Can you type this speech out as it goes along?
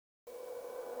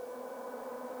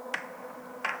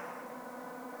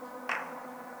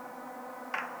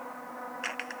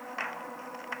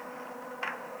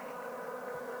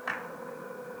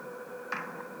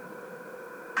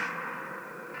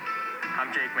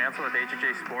Jake Mansell with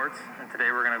HHA Sports, and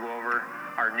today we're going to go over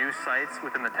our new sights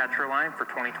within the Tetra line for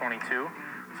 2022.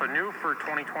 So new for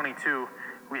 2022,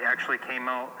 we actually came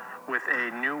out with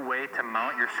a new way to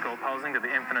mount your scope housing to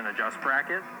the infinite adjust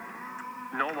bracket.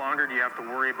 No longer do you have to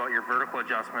worry about your vertical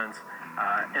adjustments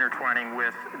intertwining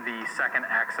with the second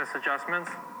axis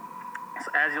adjustments.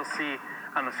 So as you'll see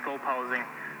on the scope housing,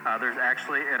 there's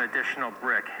actually an additional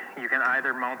brick. You can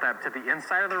either mount that to the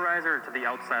inside of the riser or to the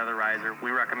outside of the riser. We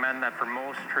recommend that for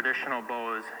most traditional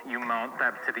bows, you mount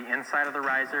that to the inside of the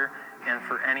riser, and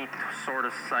for any sort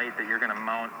of sight that you're going to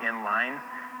mount in line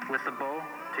with the bow,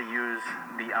 to use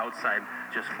the outside,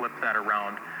 just flip that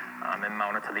around and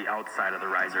mount it to the outside of the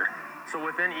riser. So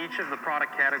within each of the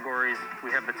product categories,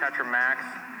 we have the Tetra Max,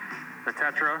 the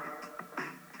Tetra,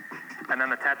 and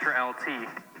then the Tetra LT.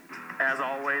 As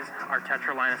always, our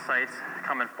Tetra line of sights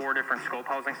come in 4 different scope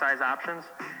housing size options: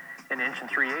 1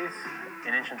 3/8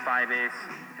 inch, 1 5/8 inch,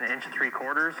 and 1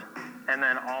 3/4 inch, and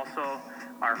then also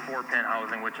our 4-pin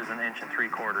housing, which is 1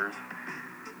 3/4 inch.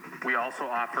 We also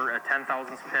offer a 10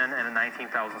 thousandths pin and a 19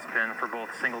 thousandths pin for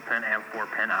both single pin and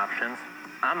 4-pin options.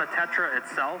 On the Tetra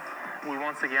itself, we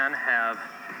once again have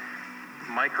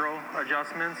micro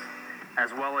adjustments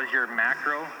as well as your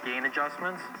macro gain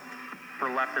adjustments for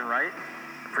left and right.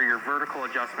 For your vertical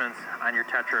adjustments on your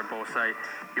Tetra bow sight,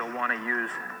 you'll want to use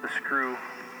the screw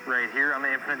right here on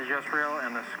the infinite adjust rail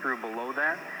and the screw below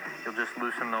that. You'll just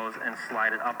loosen those and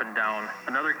slide it up and down.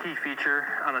 Another key feature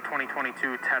on the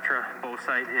 2022 Tetra bow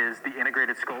sight is the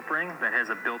integrated scope ring that has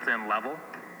a built-in level.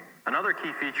 Another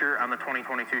key feature on the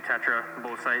 2022 Tetra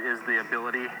bow sight is the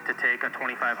ability to take a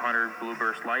 2500 Blue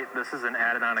Burst light. This is an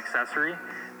added-on accessory,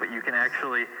 but you can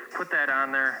actually put that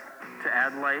on there to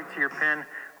add light to your pin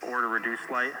or to reduce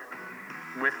light.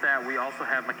 With that, we also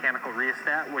have mechanical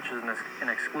rheostat, which is an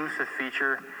exclusive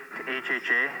feature to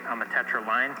HHA on the Tetra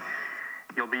line.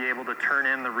 You'll be able to turn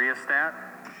in the rheostat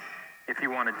if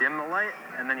you want to dim the light,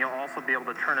 and then you'll also be able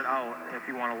to turn it out if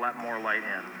you want to let more light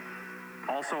in.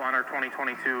 Also on our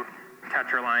 2022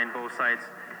 Tetra line bow sights,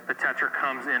 the Tetra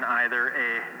comes in either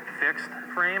a fixed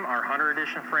frame, our Hunter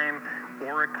Edition frame,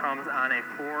 or it comes on a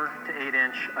 4 to 8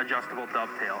 inch adjustable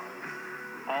dovetail.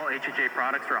 All HHA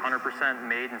products are 100%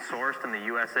 made and sourced in the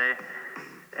USA,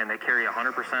 and they carry a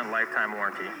 100% lifetime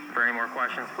warranty. For any more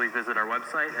questions, please visit our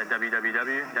website at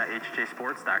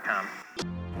www.hhsports.com.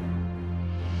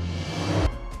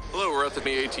 Hello, we're at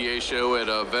the ATA show at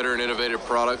Veteran Innovative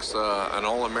Products, an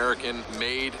all-American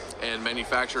made and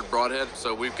manufactured broadhead.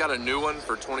 So we've got a new one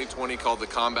for 2020 called the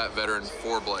Combat Veteran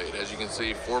 4-blade. As you can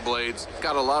see, 4 blades.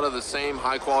 Got a lot of the same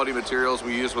high-quality materials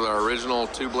we use with our original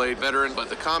 2-blade Veteran, but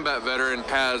the Combat Veteran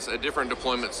has a different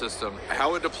deployment system.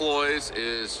 How it deploys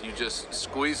is you just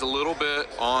squeeze a little bit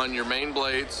on your main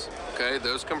blades, okay?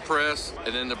 Those compress,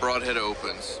 and then the broadhead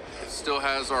opens. It still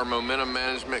has our momentum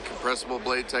management compressible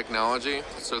blade technology.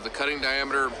 So the cutting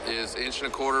diameter is 1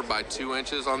 1/4 inch by 2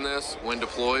 inches on this when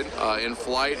deployed. In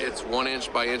flight, it's 1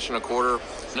 inch by 1 1/4 inch.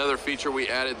 Another feature we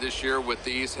added this year with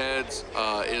these heads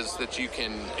is that you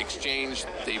can exchange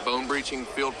the bone breaching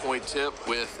field point tip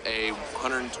with a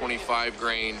 125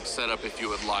 grain setup if you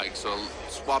would like. So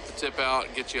swap the tip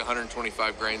out, get you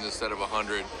 125 grains instead of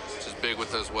 100, which is big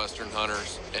with those Western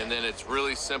hunters. And then it's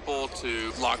really simple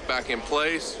to lock back in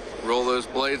place, roll those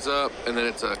blades up, and then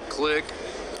it's a click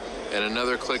and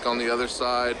another click on the other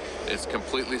side. It's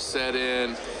completely set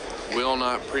in, will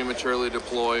not prematurely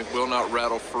deploy, will not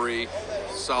rattle free,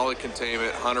 solid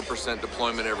containment, 100%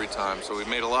 deployment every time. So we've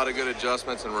made a lot of good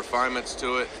adjustments and refinements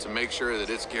to it to make sure that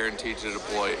it's guaranteed to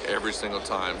deploy every single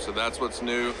time. So that's what's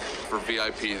new for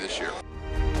VIP this year.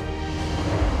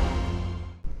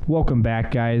 Welcome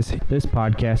back, guys. This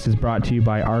podcast is brought to you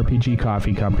by RPG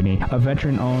Coffee Company, a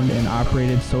veteran-owned and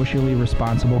operated socially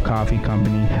responsible coffee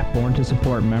company born to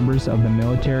support members of the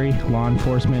military, law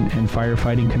enforcement, and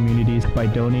firefighting communities by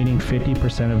donating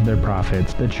 50% of their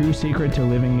profits. The true secret to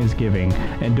living is giving.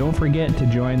 And don't forget to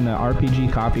join the RPG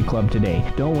Coffee Club today.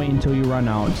 Don't wait until you run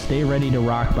out. Stay ready to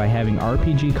rock by having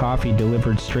RPG coffee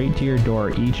delivered straight to your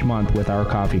door each month with our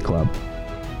coffee club.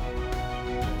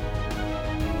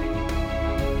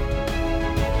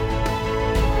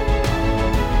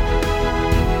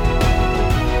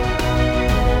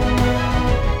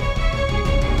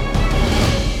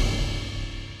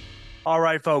 All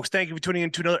right, folks, thank you for tuning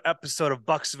in to another episode of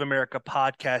Bucks of America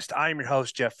podcast. I'm your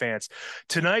host, Jeff Vance.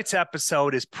 Tonight's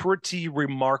episode is pretty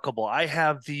remarkable. I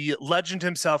have the legend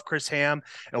himself, Chris Ham,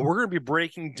 and we're going to be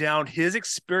breaking down his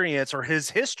experience or his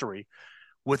history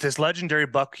with this legendary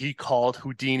buck he called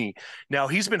Houdini. Now,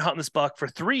 he's been hunting this buck for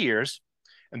 3 years,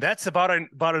 and that's about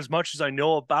as much as I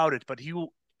know about it, but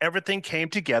everything came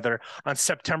together on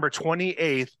September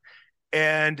 28th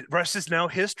and rest is now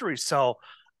history. So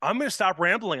I'm going to stop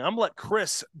rambling. I'm going to let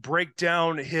Chris break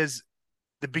down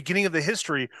the beginning of the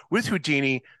history with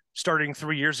Houdini starting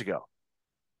 3 years ago.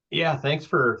 Yeah, thanks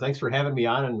for having me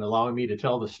on and allowing me to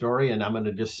tell the story. And I'm going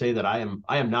to just say that I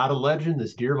am not a legend.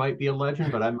 This deer might be a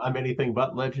legend, but I'm anything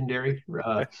but legendary.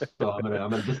 So I'm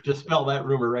gonna just dispel that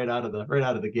rumor right out of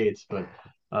the gates. But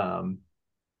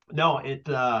no,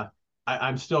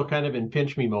 I'm still kind of in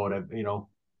pinch me mode. I've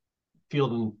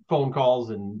fielding phone calls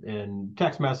and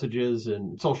text messages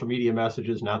and social media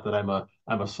messages. Not that I'm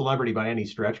a celebrity by any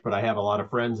stretch, but I have a lot of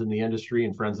friends in the industry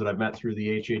and friends that I've met through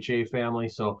the HHA family.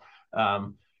 So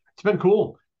it's been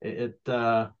cool.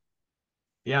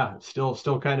 Yeah,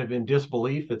 still kind of in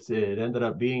disbelief. It ended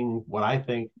up being what I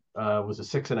think was a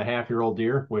 6.5-year-old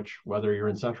deer, which whether you're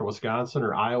in central Wisconsin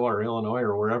or Iowa or Illinois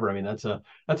or wherever, I mean, that's a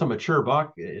mature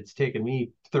buck. It's taken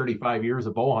me 35 years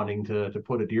of bow hunting to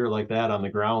put a deer like that on the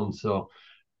ground. So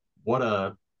what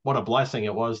a blessing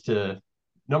it was to,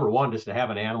 number one, just to have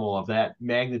an animal of that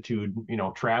magnitude,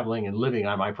 traveling and living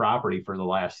on my property for the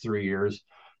last 3 years.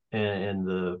 And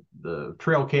the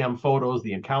trail cam photos,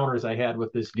 the encounters I had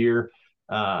with this deer,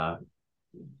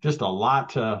 just a lot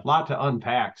to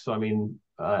unpack. So I mean,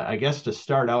 I guess to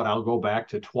start out, I'll go back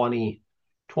to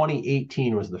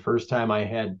 2018 was the first time I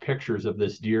had pictures of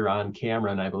this deer on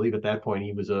camera, and I believe at that point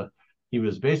he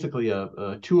was basically a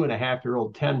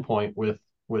 2.5-year-old 10-point with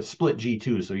split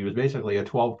G2. So he was basically a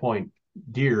 12-point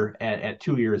deer at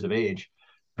 2 years of age.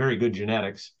 Very good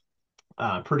genetics.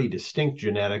 Pretty distinct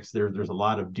genetics. There's a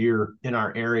lot of deer in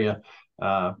our area.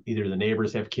 Either the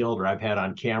neighbors have killed or I've had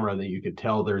on camera that you could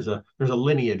tell there's a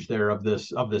lineage there of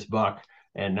this buck.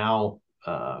 And now,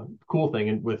 cool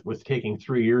thing with taking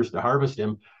 3 years to harvest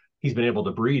him, he's been able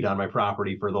to breed on my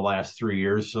property for the last 3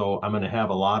 years. So I'm going to have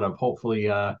a lot of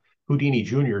hopefully Houdini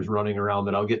Juniors running around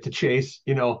that I'll get to chase,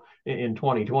 in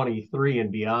 2023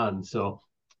 and beyond. So,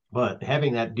 but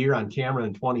having that deer on camera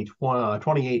in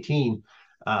 2018.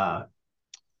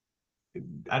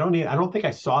 I don't think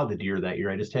I saw the deer that year.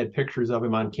 I just had pictures of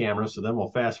him on camera. So then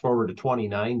we'll fast forward to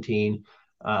 2019.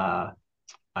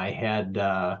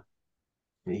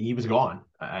 He was gone.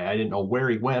 I didn't know where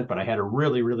he went, but I had a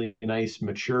really, really nice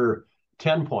mature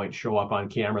 10-point show up on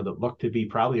camera that looked to be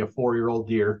probably a 4-year-old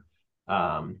deer.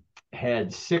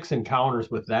 Had 6 encounters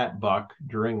with that buck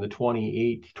during the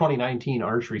 2019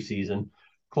 archery season.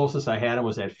 Closest I had him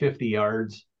was at 50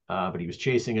 yards. But he was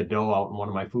chasing a doe out in one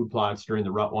of my food plots during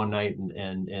the rut one night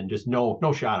and just no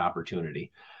shot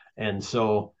opportunity. And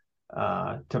so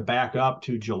to back up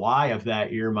to July of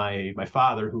that year, my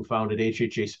father, who founded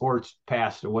HHA Sports,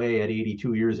 passed away at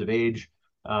 82 years of age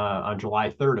on July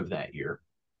 3rd of that year.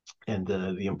 And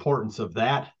the importance of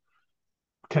that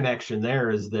connection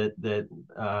there is that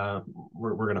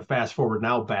we're going to fast forward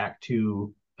now back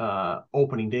to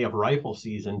opening day of rifle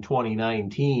season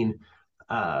 2019.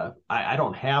 I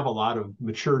don't have a lot of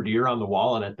mature deer on the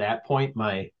wall. And at that point,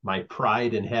 my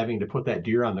pride in having to put that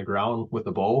deer on the ground with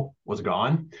a bow was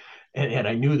gone. And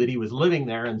I knew that he was living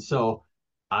there. And so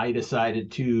I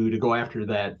decided to go after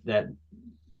that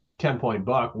 10-point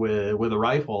buck with a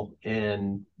rifle.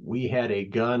 And we had a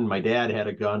gun. My dad had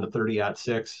a gun, a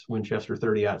 30-06 Winchester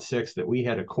 30-06 that we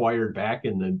had acquired back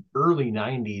in the early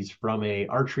 90s from a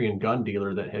archery and gun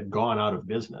dealer that had gone out of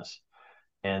business.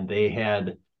 And they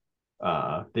had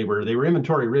they were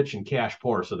inventory rich and cash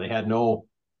poor, so they had no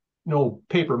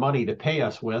paper money to pay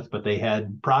us with, but they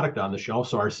had product on the shelf.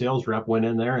 So our sales rep went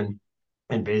in there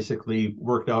and basically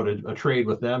worked out a trade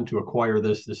with them to acquire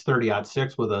this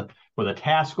 30-06 with a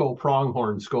Tasco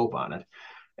pronghorn scope on it.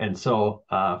 And so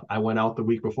I went out the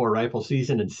week before rifle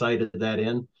season and sighted that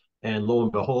in, and lo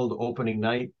and behold, opening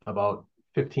night, about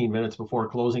 15 minutes before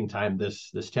closing time,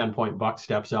 this 10-point buck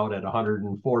steps out at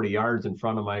 140 yards in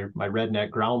front of my redneck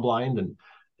ground blind.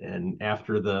 And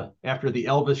after the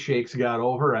Elvis shakes got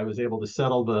over, I was able to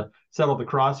settle the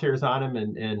crosshairs on him,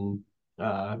 and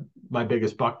my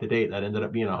biggest buck to date, that ended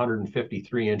up being a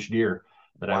 153-inch deer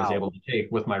that I was able to take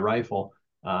with my rifle,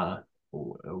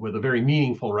 with a very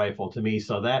meaningful rifle to me.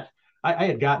 So that I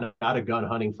had gotten out of gun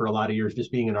hunting for a lot of years,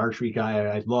 just being an archery guy.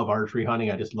 I love archery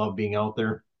hunting. I just love being out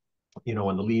there,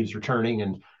 when the leaves are turning,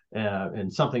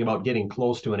 and something about getting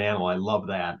close to an animal. I love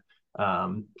that.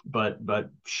 But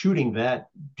shooting that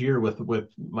deer with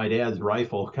my dad's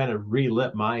rifle kind of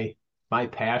relit my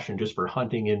passion just for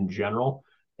hunting in general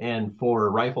and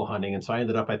for rifle hunting. And so I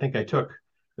ended up, I think I took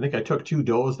 2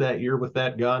 does that year with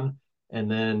that gun. And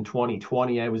then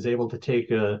 2020, I was able to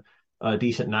take a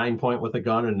decent 9-point with a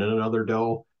gun and another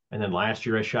doe. And then last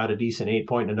year I shot a decent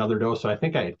 8-point and another doe. So I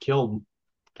think I had killed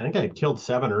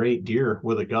 7 or 8 deer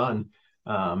with a gun.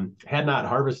 Had not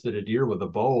harvested a deer with a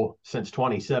bow since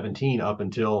 2017 up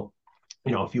until,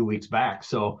 a few weeks back.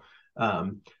 So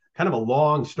kind of a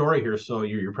long story here. So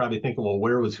you're probably thinking, well,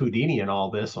 where was Houdini in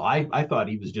all this? So I thought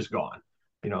he was just gone.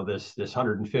 This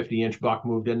 150-inch buck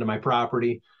moved into my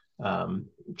property,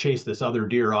 chased this other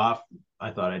deer off.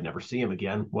 I thought I'd never see him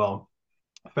again. Well,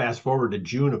 fast forward to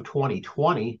June of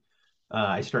 2020,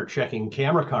 I start checking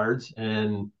camera cards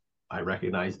and I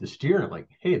recognize this deer. And I'm like,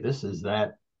 hey, this is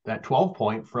that 12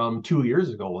 point from 2 years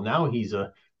ago. Well, now he's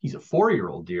a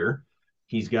 4-year-old deer.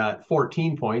 He's got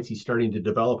 14 points. He's starting to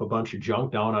develop a bunch of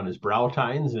junk down on his brow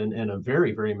tines and a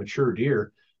very, very mature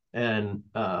deer. And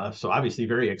so obviously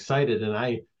very excited.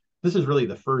 And this is really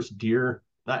the first deer.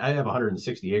 I have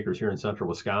 160 acres here in central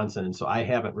Wisconsin. And so I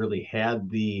haven't really had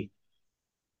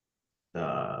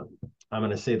I'm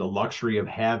going to say the luxury of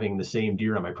having the same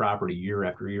deer on my property year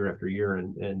after year after year.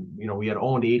 And we had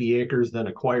owned 80 acres, then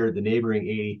acquired the neighboring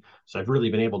 80. So I've really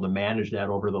been able to manage that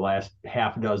over the last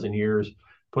half dozen years,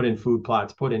 put in food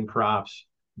plots, put in crops,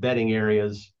 bedding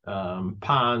areas,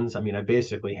 ponds. I mean, I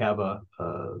basically have a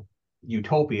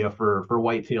utopia for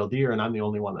white-tailed deer, and I'm the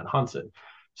only one that hunts it.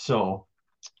 So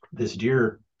this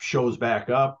deer shows back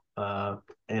up,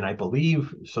 and I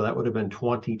believe, so that would have been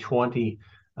 2020,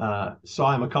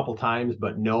 saw him a couple times,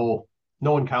 but no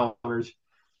encounters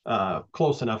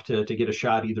close enough to get a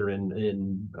shot either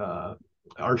in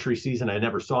archery season. I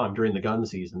never saw him during the gun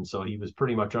season, so he was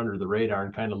pretty much under the radar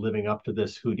and kind of living up to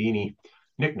this Houdini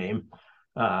nickname.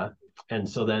 And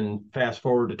so then fast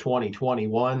forward to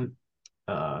 2021,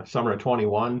 summer of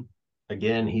 21,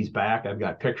 again, he's back. I've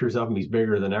got pictures of him. He's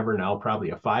bigger than ever now, probably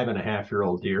a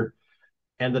 5.5-year-old deer.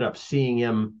 Ended up seeing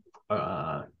him,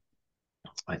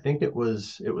 I think it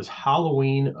was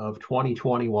Halloween of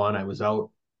 2021. I was out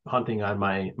hunting on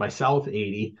my South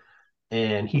 80,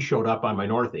 and he showed up on my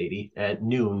North 80 at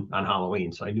noon on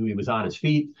Halloween. So I knew he was on his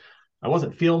feet. I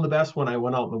wasn't feeling the best when I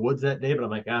went out in the woods that day, but I'm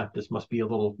like, this must be a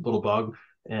little bug,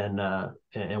 and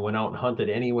went out and hunted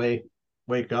anyway.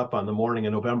 Wake up on the morning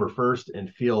of November 1st and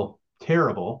feel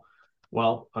terrible.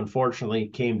 Well, unfortunately,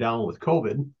 came down with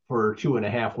COVID for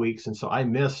 2.5 weeks, and so I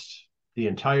missed the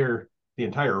entire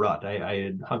rut. I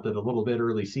had hunted a little bit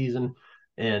early season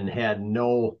and had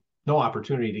no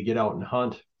opportunity to get out and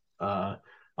hunt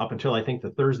up until I think the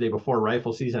Thursday before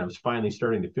rifle season. I was finally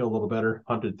starting to feel a little better.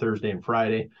 Hunted Thursday and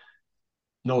Friday.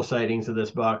 No sightings of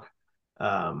this buck.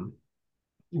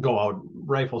 Go out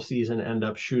rifle season, end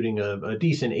up shooting a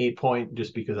decent 8-point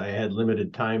just because I had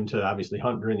limited time to obviously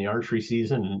hunt during the archery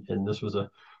season. And this was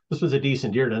a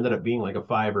decent deer. It ended up being like a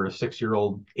 5 or a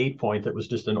 6-year-old 8-point that was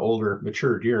just an older,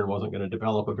 mature deer and wasn't going to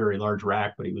develop a very large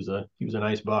rack, but he was a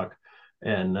nice buck.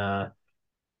 And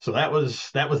so that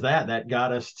was that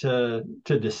got us to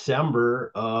December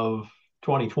of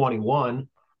 2021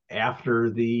 after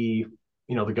the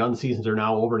gun seasons are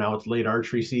now over. Now it's late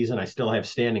archery season. I still have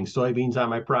standing soybeans on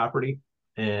my property,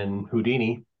 and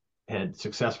Houdini had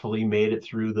successfully made it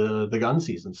through the gun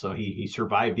season. So he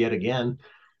survived yet again.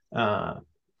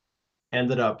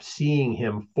 Ended up seeing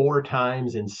him 4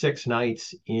 times in 6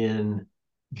 nights in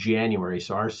January.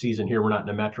 So our season here, we're not in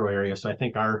the metro area. So I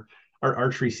think our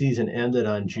archery season ended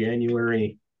on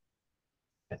January,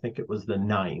 I think it was the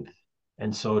 9th.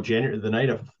 And so the night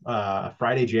of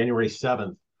Friday, January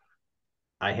 7th,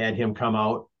 I had him come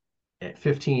out at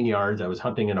 15 yards. I was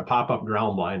hunting in a pop-up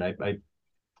ground blind.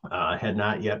 I had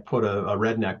not yet put a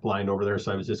redneck blind over there,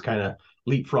 so I was just kind of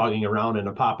leapfrogging around in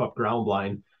a pop-up ground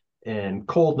blind. And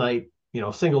cold night,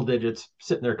 single digits,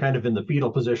 sitting there kind of in the fetal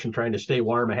position, trying to stay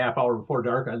warm. A half hour before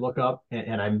dark, I look up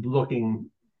and I'm looking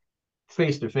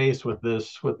face to face with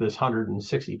this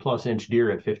 160+ inch deer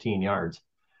at 15 yards.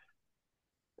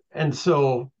 And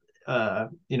so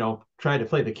tried to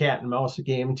play the cat and mouse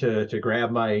game to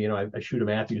grab my, I shoot a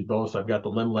Matthews bow, so I've got the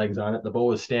limb legs on it. The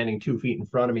bow is standing 2 feet in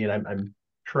front of me, and I'm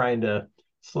trying to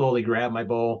slowly grab my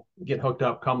bow, get hooked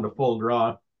up, come to full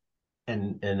draw.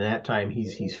 And that time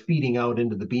he's feeding out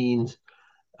into the beans.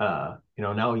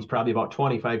 Now he's probably about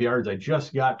 25 yards. I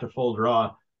just got to full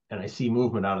draw, and I see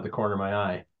movement out of the corner of my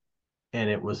eye. And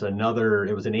it was an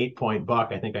 8-point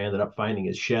buck. I think I ended up finding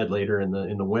his shed later in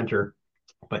the winter,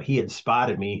 but he had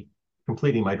spotted me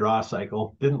completing my draw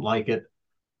cycle, didn't like it,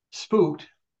 spooked,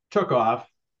 took off,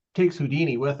 takes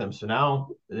Houdini with him. So now,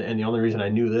 and the only reason I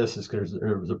knew this is because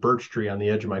there was a birch tree on the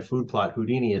edge of my food plot.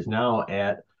 Houdini is now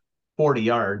at 40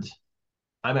 yards.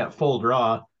 I'm at full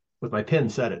draw with my pin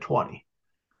set at 20.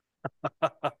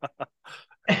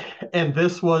 And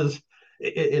this was,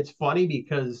 it's funny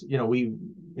because,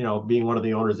 being one of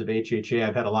the owners of HHA,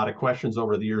 I've had a lot of questions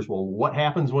over the years. Well, what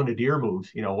happens when a deer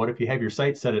moves? What if you have your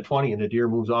sight set at 20 and the deer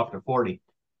moves off to 40?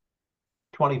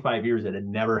 25 years, it had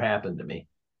never happened to me.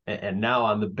 And now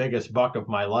on the biggest buck of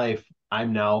my life,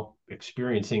 I'm now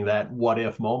experiencing that what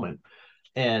if moment.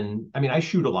 And I mean, I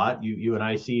shoot a lot. You and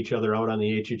I see each other out on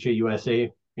the HHA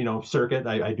USA, circuit.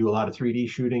 I do a lot of 3D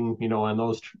shooting, on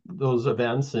those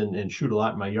events, and shoot a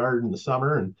lot in my yard in the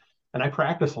summer. And I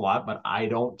practice a lot, but I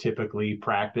don't typically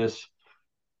practice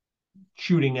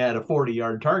shooting at a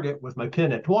 40-yard target with my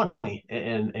pin at 20.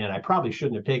 And I probably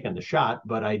shouldn't have taken the shot,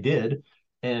 but I did.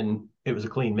 And it was a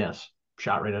clean miss,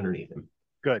 shot right underneath him.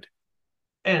 Good.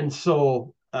 And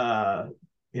so,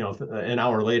 an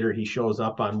hour later, he shows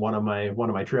up on one of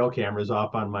my trail cameras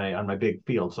off on my big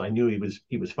field. So I knew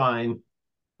he was fine.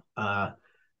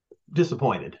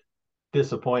 Disappointed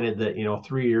that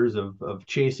 3 years of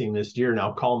chasing this deer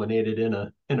now culminated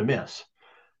in a miss.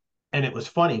 And it was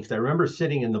funny because I remember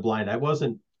sitting in the blind. I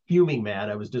wasn't fuming mad.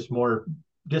 I was just more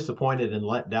disappointed and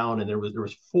let down. And there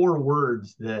was 4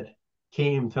 words that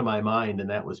came to my mind, and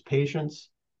that was patience,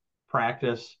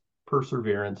 practice,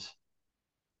 perseverance,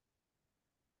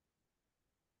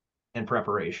 and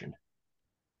preparation.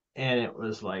 And it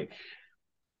was like,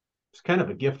 it's kind of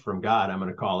a gift from God, I'm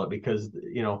going to call it, because,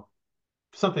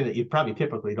 something that you probably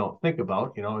typically don't think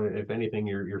about. If anything,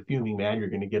 you're fuming mad, you're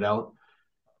going to get out,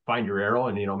 find your arrow,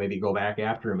 and, maybe go back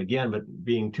after him again. But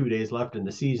being 2 days left in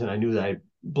the season, I knew that I'd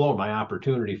blown my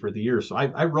opportunity for the year. So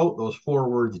I wrote those 4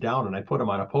 words down, and I put them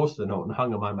on a Post-it note and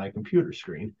hung them on my computer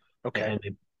screen. Okay.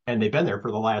 And they've been there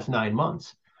for the last 9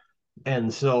 months.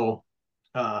 And so,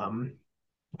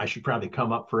 I should probably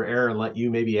come up for air and let you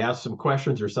maybe ask some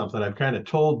questions or something. I've kind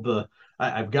of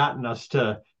I've gotten us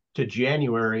to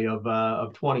January of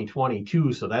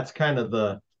 2022. So that's kind of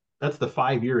the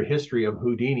 5-year history of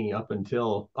Houdini up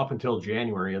until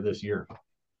January of this year.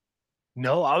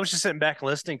 No, I was just sitting back and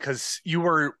listening because you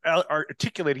were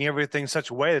articulating everything in such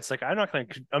a way that's like, I'm just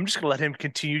going to let him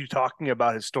continue talking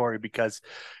about his story, because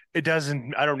I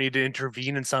don't need to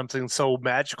intervene in something so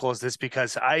magical as this,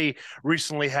 because I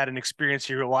recently had an experience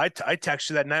here. Well, I texted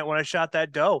you that night when I shot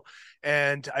that doe,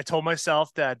 and I told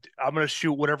myself that I'm going to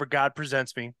shoot whatever God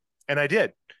presents me. And I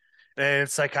did. And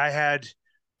it's like, I had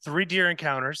 3 deer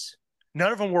encounters.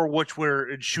 None of them which were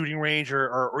in shooting range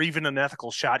or even an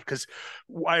ethical shot, because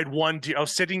I had one deer. I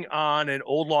was sitting on an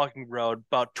old logging road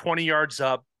about 20 yards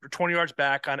up or 20 yards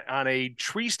back on a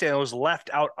tree stand that was left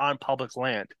out on public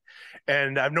land.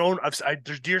 And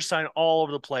there's deer sign all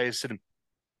over the place.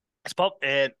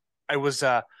 And I was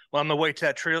on the way to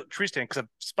that tree stand because I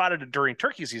spotted it during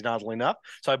turkey season, oddly enough.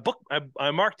 So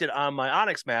I marked it on my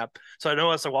Onyx map. So I know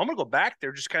I was like, well, I'm gonna go back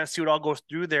there, just kind of see what all goes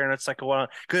through there. And it's like, well,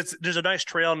 because there's a nice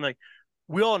trail, and like,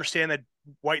 we all understand that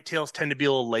whitetails tend to be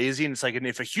a little lazy, and it's like, and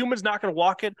if a human's not going to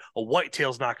walk it, a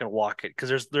whitetail's not going to walk it,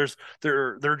 because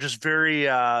they're just very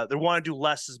they want to do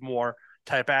less is more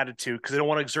type attitude, because they don't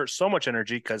want to exert so much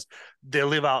energy because they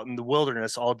live out in the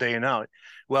wilderness all day and out.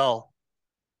 Well,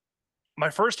 my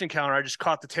first encounter, I just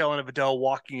caught the tail end of a doe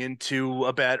walking into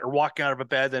a bed, or walking out of a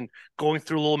bed, then going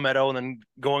through a little meadow, and then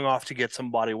going off to get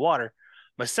some body of water.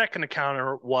 My second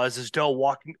encounter was this doe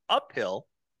walking uphill,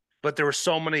 but there were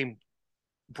so many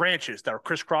branches that were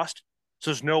crisscrossed, so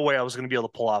there's no way I was going to be able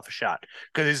to pull off a shot,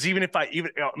 because even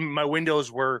my windows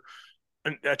were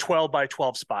a 12 by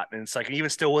 12 spot, and it's like, even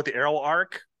still with the arrow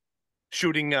arc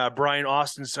shooting Brian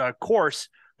Austin's course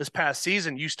this past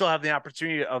season, you still have the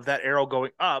opportunity of that arrow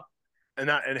going up and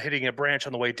hitting a branch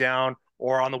on the way down,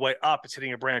 or on the way up it's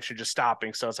hitting a branch and just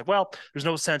stopping. So it's like, well, there's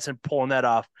no sense in pulling that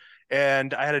off.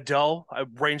 And I had a doe. I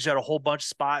ranged out a whole bunch of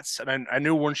spots, and I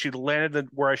knew when she landed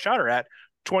where I shot her at,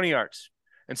 20 yards.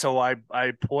 And so I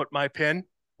put my pin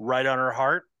right on her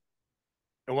heart.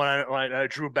 And when I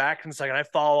drew back, and it's like, and I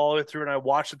followed all the way through, and I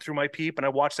watched it through my peep, and I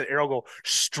watched the arrow go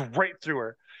straight through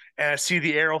her. And I see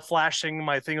the arrow flashing.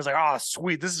 My thing is like, oh,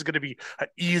 sweet. This is going to be an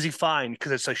easy find,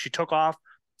 because it's like she took off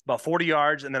about 40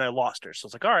 yards, and then I lost her. So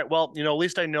it's like, all right, well, at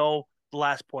least I know the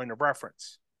last point of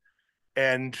reference.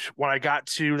 And when I got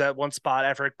to that one spot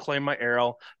after I claimed my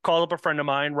arrow, called up a friend of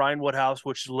mine, Ryan Woodhouse,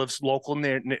 which lives local in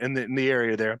the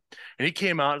area there. And he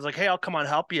came out and was like, hey, I'll come on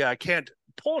help you. I can't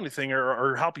pull anything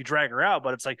or help you drag her out,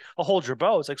 but it's like, I'll hold your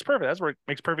bow. It's like, it's perfect. That's where it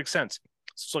makes perfect sense.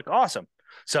 So it's like, awesome.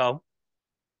 So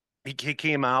he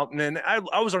came out, and then I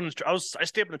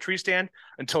stayed up in the tree stand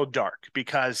until dark,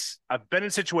 because I've been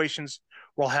in situations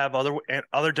where I'll have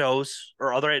other does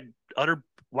or other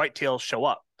whitetails show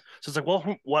up. So it's like,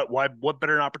 well, what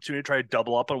better an opportunity to try to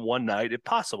double up on one night if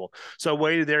possible? So I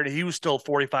waited there, and he was still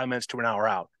 45 minutes to an hour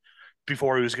out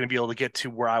before he was going to be able to get to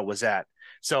where I was at.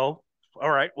 So, all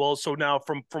right, well, so now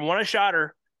from when I shot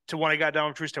her to when I got down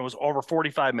from tree stand was over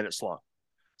 45 minutes long.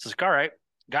 So it's like, all right,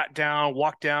 got down,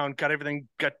 walked down, got everything,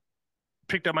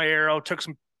 picked up my arrow, took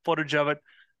some footage of it.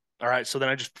 All right, so then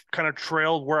I just kind of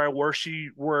trailed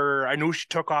where I knew she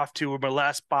took off to, where my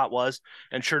last spot was,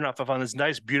 and sure enough, I found this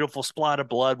nice, beautiful spot of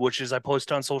blood, which is I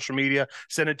posted on social media,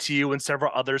 sent it to you and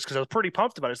several others because I was pretty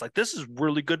pumped about it. It's like, this is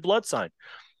really good blood sign.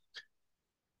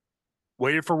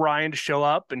 Waited for Ryan to show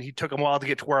up, and he took him a while to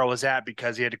get to where I was at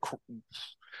because he had to.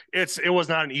 It was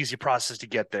not an easy process to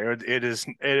get there. It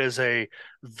is a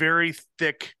very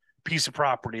thick piece of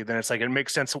property. Then it's like, it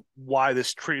makes sense why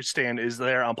this tree stand is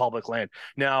there on public land.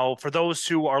 Now, for those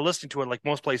who are listening to it, like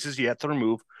most places, you have to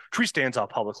remove tree stands off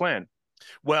public land.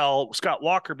 Well, Scott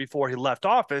Walker, before he left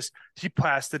office, he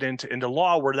passed it into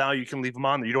law where now you can leave them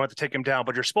on there. You don't have to take them down,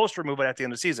 but you're supposed to remove it at the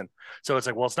end of the season. So it's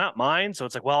like, well, it's not mine. So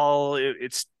it's like, well,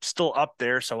 it's still up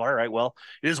there. So, all right, well,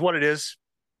 it is what it is.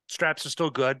 Straps are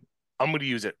still good. I'm going to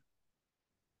use it.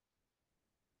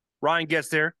 Ryan gets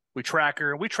there. We track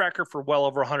her for well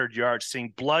over 100 yards,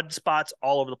 seeing blood spots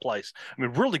all over the place. I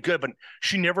mean, really good, but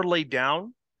she never laid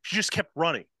down. She just kept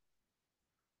running.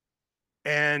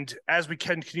 And as we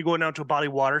continue going down to a body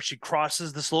of water, she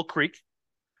crosses this little creek,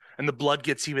 and the blood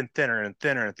gets even thinner and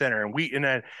thinner and thinner. And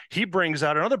then he brings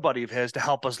out another buddy of his to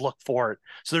help us look for it.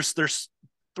 So there's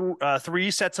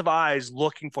three sets of eyes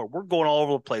looking for it. We're going all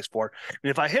over the place for it. And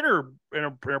if I hit her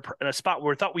in a spot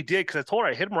where I thought we did, because I told her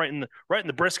I hit him right in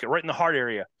the brisket, right in the heart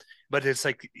area, but it's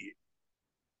like,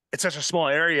 it's such a small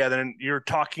area, then you're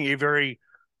talking a very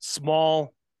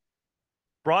small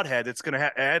broadhead. It's going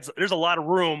to there's a lot of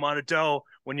room on a doe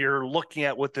when you're looking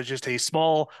at with just a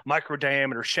small micro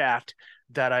diameter shaft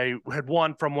that I had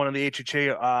won from one of the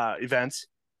HHA events.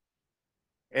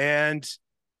 And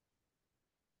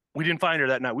we didn't find her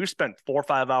that night. We spent 4 or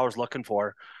 5 hours looking for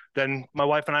her. Then my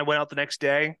wife and I went out the next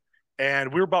day,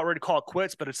 and we were about ready to call it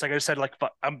quits. But it's like I said, like,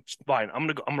 I'm fine. I'm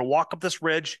gonna walk up this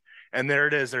ridge, and there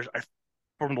it is.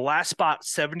 From the last spot,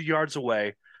 70 yards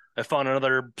away, I found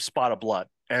another spot of blood,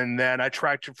 and then I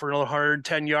tracked it for another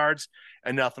 110 yards,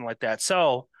 and nothing like that.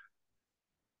 So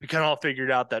we kind of all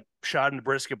figured out that shot in the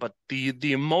brisket, but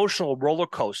the emotional roller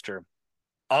coaster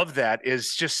of that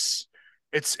is just.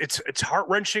 It's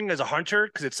heart-wrenching as a hunter,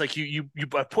 because it's like you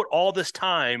put all this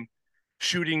time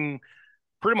shooting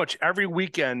pretty much every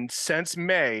weekend since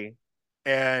May,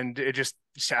 and it's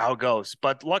how it goes.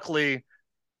 But luckily,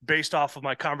 based off of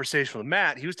my conversation with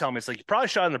Matt, he was telling me it's like, you probably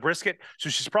shot in the brisket, so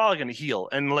she's probably going to heal.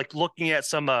 And like looking at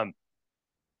some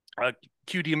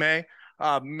QDMA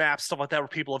maps, stuff like that, where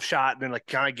people have shot, and then like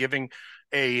kind of giving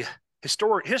a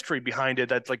history behind it,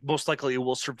 that's like most likely it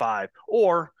will survive.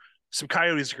 Or some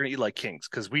coyotes are going to eat like kings,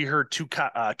 because we heard two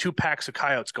packs of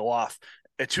coyotes go off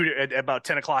at about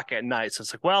 10 o'clock at night. So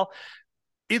it's like, well,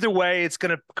 either way, it's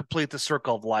going to complete the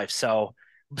circle of life. So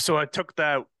I took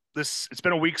that. It's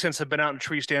been a week since I've been out in a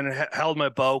tree stand and held my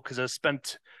bow, because I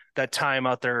spent that time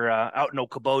out there out in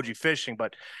Okoboji fishing.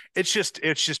 But it's just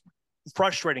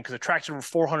frustrating, because I tracked over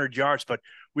 400 yards, but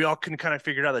we all can kind of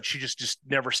figure out that she just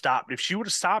never stopped. If she would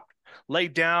have stopped,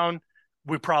 laid down,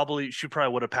 she probably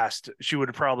would have passed. She would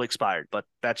have probably expired, but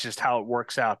that's just how it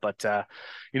works out. But,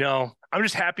 I'm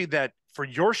just happy that for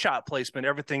your shot placement,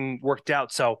 everything worked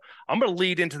out. So I'm going to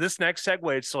lead into this next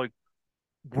segue. It's like,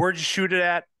 where'd you shoot it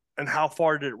at, and how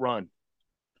far did it run?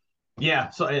 Yeah.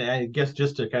 So I guess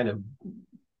just to kind of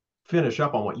finish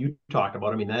up on what you talked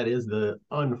about, I mean, that is the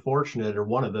unfortunate, or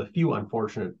one of the few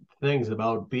unfortunate things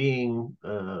about being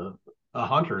a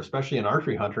hunter, especially an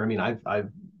archery hunter. I mean, I've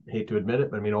hate to admit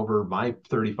it, but I mean, over my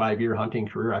 35-year hunting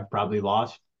career, I've probably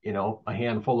lost, a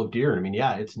handful of deer. And I mean,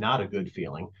 yeah, it's not a good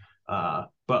feeling.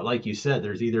 But like you said,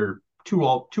 there's either two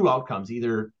outcomes.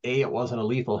 Either A, it wasn't a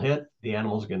lethal hit, the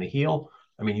animal's going to heal.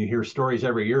 I mean, you hear stories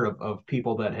every year of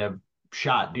people that have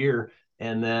shot deer,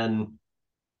 and then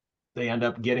they end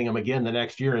up getting them again the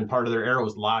next year, and part of their arrow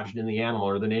is lodged in the animal,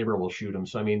 or the neighbor will shoot them.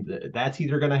 So, I mean, that's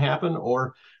either going to happen,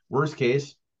 or worst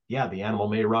case, yeah, the animal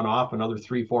may run off another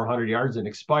 300-400 yards and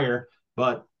expire,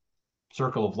 but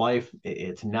circle of life,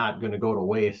 it's not going to go to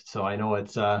waste. So I know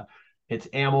it's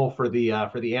ammo for the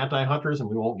anti-hunters, and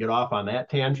we won't get off on that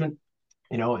tangent.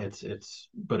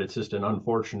 But it's just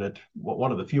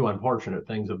one of the few unfortunate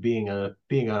things of being an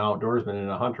outdoorsman and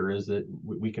a hunter, is that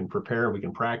we can prepare, we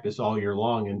can practice all year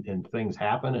long, and things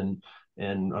happen,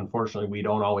 and unfortunately we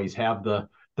don't always have the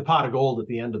pot of gold at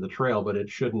the end of the trail. But it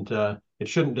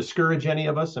shouldn't discourage any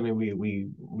of us. I mean,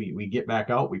 we get back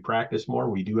out, we practice more,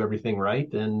 we do everything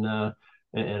right, and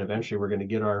eventually we're going to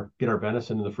get our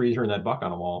venison in the freezer and that buck on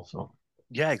the wall. So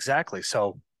yeah, exactly.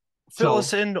 So fill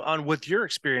us in on with your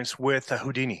experience with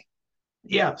Houdini.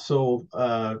 Yeah, so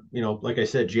like I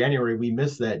said, January we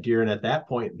missed that deer, and at that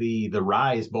point the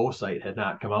Rise bow sight had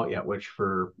not come out yet. Which,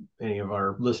 for any of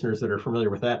our listeners that are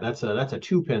familiar with that, that's a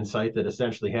 2-pin sight that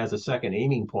essentially has a second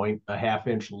aiming point a half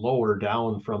inch lower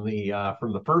down from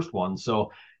the first one.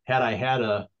 So had I had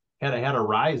a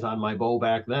Rise on my bow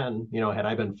back then, had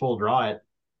I been full draw at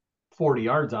 40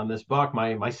 yards on this buck,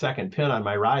 my second pin on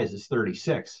my Rise is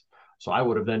 36. So I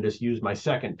would have then just used my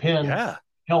second pin, Yeah.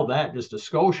 held that just a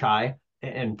skosh high,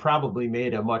 and probably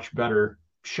made a much better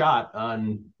shot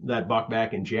on that buck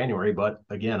back in January. But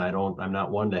again, I'm not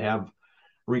one to have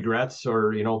regrets,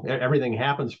 or, everything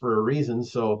happens for a reason.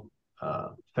 So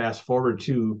fast forward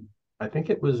to, I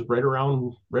think it was right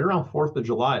around 4th of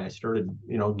July, I started,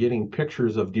 getting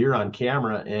pictures of deer on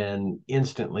camera, and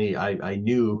instantly I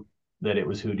knew that it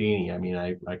was Houdini. I mean,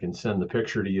 I can send the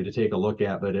picture to you to take a look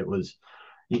at, but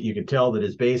you could tell that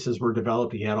his bases were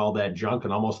developed. He had all that junk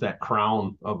and almost that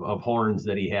crown of horns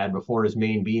that he had before his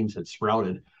main beams had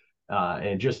sprouted,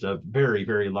 and just a very,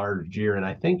 very large deer. And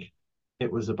I think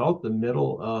it was about the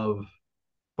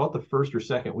first or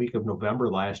second week of November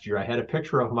last year. I had a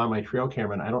picture of him on my trail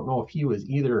camera, and I don't know if he was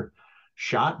either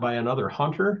shot by another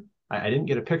hunter. I didn't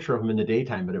get a picture of him in the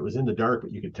daytime, but it was in the dark.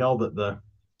 But you could tell that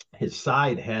his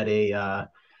side had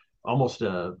almost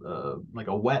like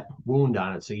a wet wound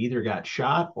on it. So he either got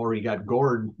shot or he got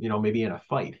gored, maybe in a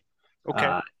fight.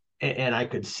 Okay. And I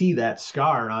could see that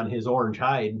scar on his orange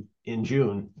hide in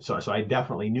June. So I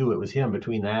definitely knew it was him,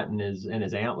 between that and his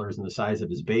antlers and the size of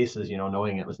his bases,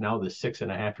 knowing it was now this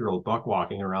 6.5-year-old buck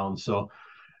walking around. So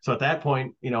at that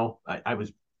point, I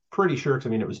was pretty sure, because I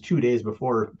mean, it was 2 days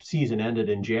before season ended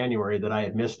in January, that I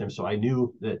had missed him. So I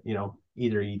knew that,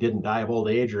 either he didn't die of old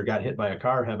age or got hit by a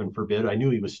car, heaven forbid. I knew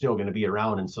he was still going to be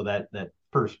around. And so that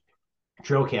first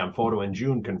trail cam photo in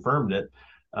June confirmed it.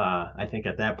 I think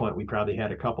at that point we probably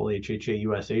had a couple HHA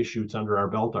USA shoots under our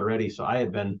belt already. So I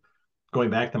had been going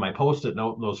back to my post-it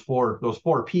note, those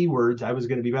four P words. I was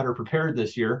going to be better prepared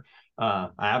this year. I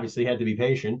obviously had to be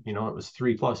patient. It was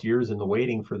 3+ years in the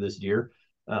waiting for this deer.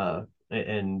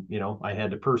 And I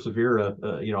had to persevere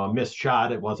a missed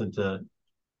shot. It wasn't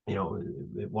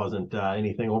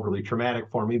anything overly traumatic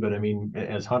for me, but I mean,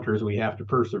 as hunters, we have to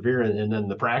persevere. And then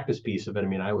the practice piece of it. I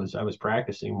mean, I was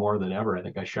practicing more than ever. I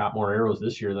think I shot more arrows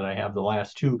this year than I have the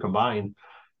last 2 combined,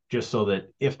 just so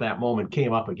that if that moment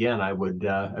came up again, I would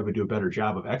do a better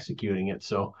job of executing it.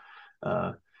 So,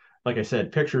 like I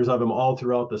said, pictures of him all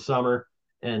throughout the summer,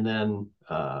 and then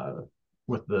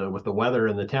with the weather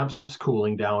and the temps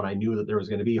cooling down, I knew that there was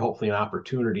going to be hopefully an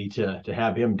opportunity to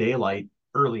have him daylight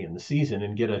early in the season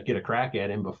and get a crack at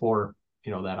him before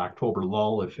that October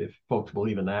lull, if folks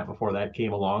believe in that, before that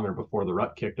came along, or before the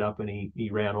rut kicked up and he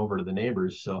ran over to the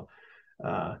neighbors. So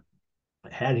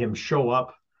had him show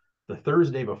up the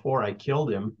Thursday before I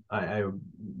killed him.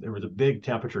 There was a big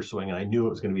temperature swing, and I knew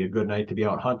it was going to be a good night to be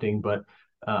out hunting, but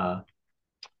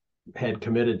had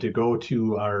committed to go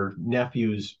to our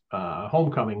nephew's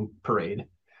homecoming parade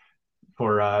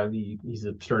for he's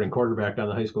a starting quarterback on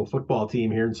the high school football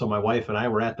team here. And so my wife and I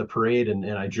were at the parade, and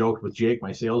I joked with Jake,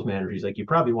 my sales manager. He's like, you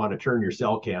probably want to turn your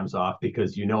cell cams off,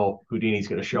 because Houdini's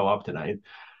going to show up tonight.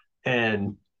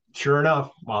 And sure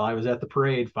enough, while I was at the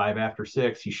parade, 5 after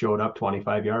 6, he showed up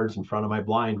 25 yards in front of my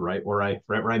blind, right where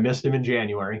I missed him in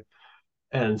January.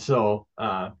 And so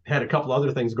had a couple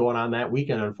other things going on that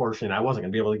weekend. Unfortunately, I wasn't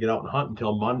going to be able to get out and hunt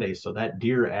until Monday. So that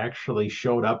deer actually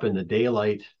showed up in the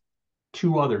daylight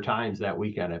 2 other times that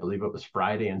weekend. I believe it was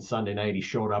Friday and Sunday night. He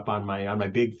showed up on my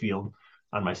big field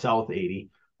on my South 80.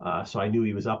 So I knew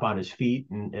he was up on his feet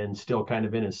and still kind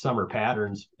of in his summer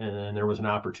patterns. And there was an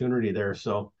opportunity there.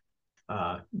 So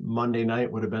Monday night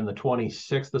would have been the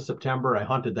 26th of September. I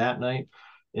hunted that night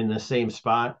in the same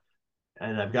spot.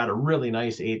 And I've got a really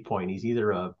nice 8-point. He's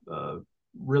either a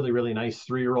really, really nice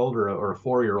 3-year-old or a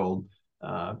 4-year-old.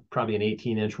 Probably an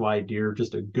 18-inch wide deer,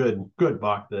 just a good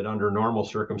buck that under normal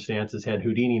circumstances, had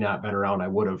Houdini not been around, I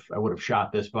would have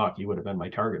shot this buck. He would have been my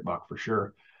target buck for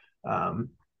sure.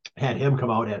 Had him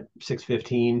come out at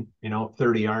 6:15,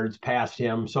 30 yards past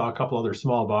him. Saw a couple other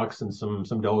small bucks and some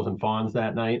does and fawns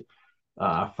that night.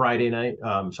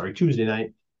 Tuesday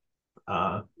night,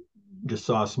 just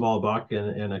saw a small buck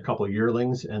and a couple of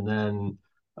yearlings. And then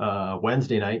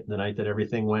Wednesday night, the night that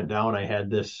everything went down, I had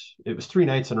this. It was 3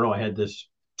 nights in a row. I had this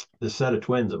set of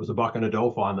twins. It was a buck and a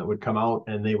doe fawn that would come out,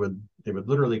 and they would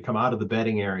literally come out of the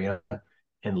bedding area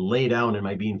and lay down in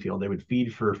my bean field. They would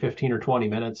feed for 15 or 20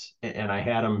 minutes, and I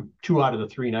had them 2 out of the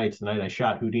 3 nights. The night I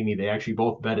shot Houdini, they actually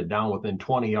both bedded down within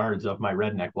 20 yards of my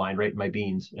redneck blind, right in my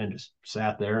beans, and just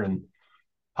sat there and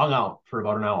hung out for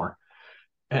about an hour.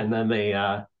 And then they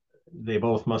they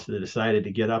both must have decided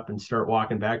to get up and start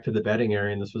walking back to the bedding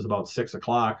area. And this was about 6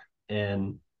 o'clock,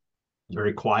 and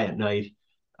very quiet night.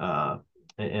 And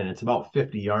it's about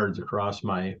 50 yards across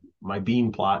my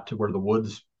bean plot to where the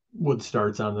wood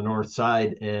starts on the north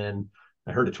side. And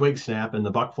I heard a twig snap, and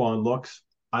the buck fawn looks.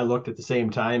 I looked at the same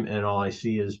time, and all I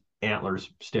see is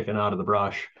antlers sticking out of the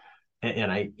brush.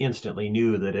 And I instantly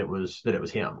knew that it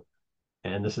was him.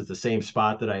 And this is the same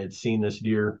spot that I had seen this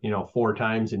deer, 4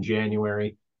 times in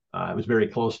January. It was very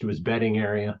close to his bedding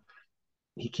area.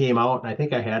 He came out, and I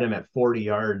think I had him at 40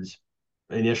 yards.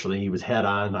 Initially, he was head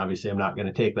on. Obviously, I'm not going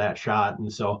to take that shot.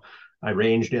 And so I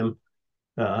ranged him.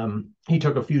 He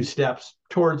took a few steps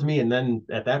towards me, and then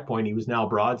at that point, he was now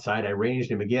broadside. I ranged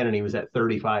him again, and he was at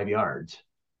 35 yards.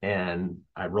 And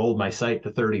I rolled my sight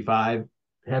to 35,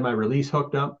 had my release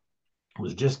hooked up,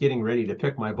 was just getting ready to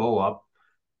pick my bow up.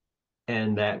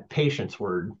 And that patience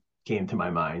word came to my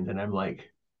mind. And I'm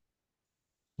like,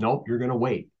 nope, you're going to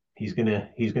wait. He's going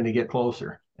to get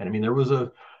closer. And I mean, there was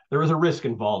a risk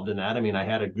involved in that. I mean, I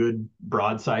had a good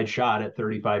broadside shot at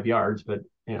 35 yards, but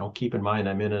keep in mind,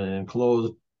 I'm in an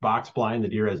enclosed box blind. The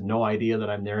deer has no idea that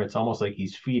I'm there. It's almost like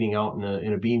he's feeding out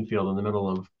in a bean field in the middle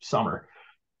of summer,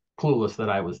 clueless that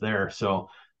I was there. So,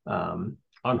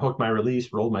 unhooked my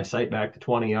release, rolled my sight back to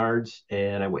 20 yards,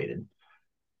 and I waited.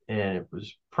 And it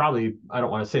was probably, I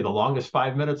don't want to say the longest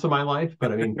 5 minutes of my life,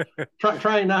 but I mean,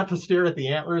 trying not to stare at the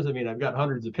antlers. I mean, I've got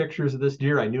hundreds of pictures of this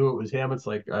deer. I knew it was him. It's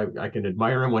like, I can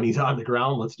admire him when he's on the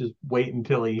ground. Let's just wait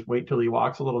till he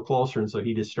walks a little closer. And so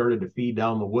he just started to feed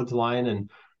down the woods line. And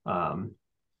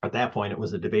at that point, it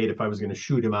was a debate if I was going to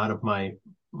shoot him out of my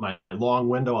long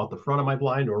window out the front of my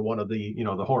blind, or one of the,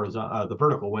 the horizontal, the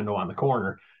vertical window on the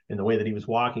corner. And the way that he was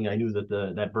walking, I knew that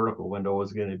that vertical window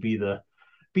was going to be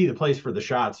the place for the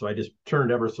shot. So I just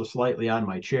turned ever so slightly on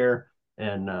my chair,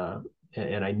 and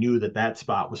I knew that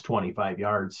spot was 25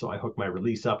 yards. So I hooked my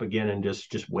release up again and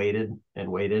just waited.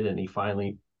 And he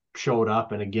finally showed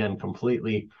up, and again,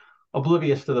 completely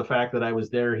oblivious to the fact that I was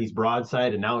there. He's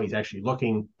broadside, and now he's actually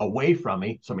looking away from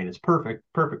me. So, I mean, it's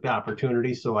perfect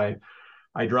opportunity. So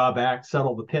I draw back,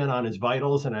 settle the pin on his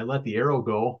vitals, and I let the arrow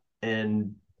go.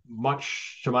 And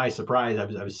much to my surprise,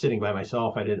 I was sitting by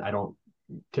myself. I don't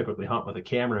typically hunt with a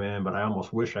cameraman, but I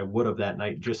almost wish I would have that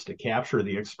night, just to capture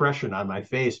the expression on my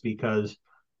face, because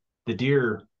the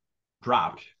deer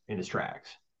dropped in his tracks.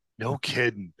 No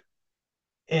kidding.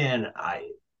 And I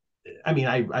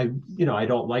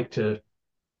don't like to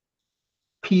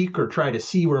peek or try to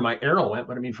see where my arrow went,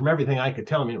 but I mean, from everything I could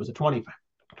tell, I mean, it was a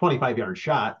 25 yard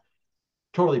shot,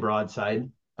 totally broadside.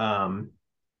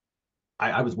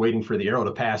 I was waiting for the arrow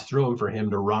to pass through him, for him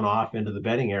to run off into the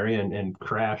bedding area and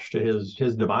crash to his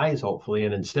demise, hopefully.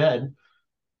 And instead,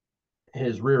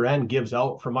 his rear end gives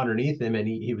out from underneath him, and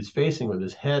he was facing with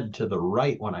his head to the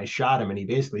right when I shot him, and he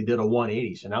basically did a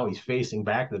 180. So now he's facing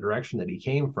back the direction that he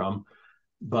came from,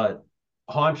 but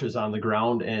haunches on the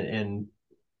ground and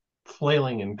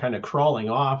flailing and kind of crawling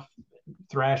off,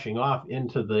 thrashing off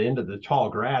into the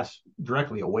tall grass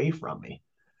directly away from me.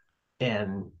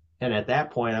 And at that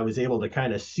point, I was able to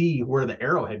kind of see where the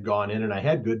arrow had gone in, and I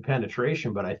had good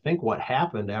penetration. But I think what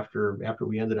happened after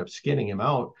we ended up skinning him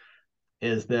out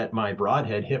is that my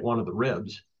broadhead hit one of the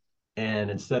ribs,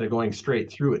 and instead of going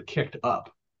straight through, it kicked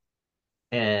up,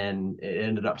 and it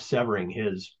ended up severing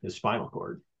his spinal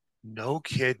cord. No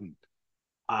kidding.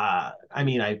 I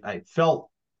mean, I felt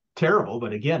terrible,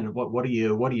 but again, what do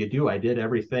you do? I did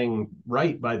everything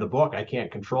right by the book. I can't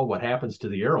control what happens to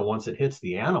the arrow once it hits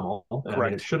the animal. I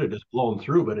mean, it should have just blown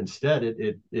through, but instead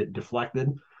it deflected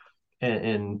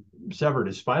and severed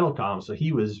his spinal column. So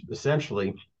he was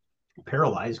essentially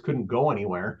paralyzed, couldn't go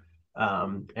anywhere.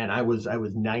 And I was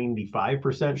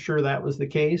 95% sure that was the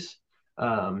case.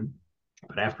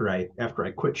 But after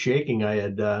I quit shaking,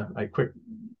 I quick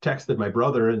texted my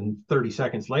brother, and 30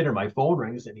 seconds later my phone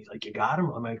rings, and he's like, "You got him?"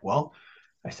 I'm like, "Well,"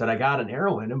 I said, "I got an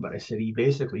arrow in him," but I said he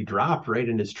basically dropped right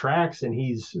in his tracks, and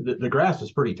the grass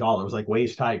was pretty tall. It was like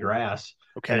waist high grass.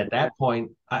 Okay. And at that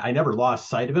point, I never lost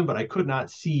sight of him, but I could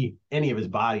not see any of his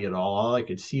body at all. All I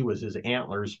could see was his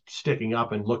antlers sticking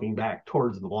up and looking back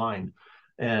towards the blind.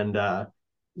 And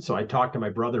so I talked to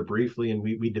my brother briefly, and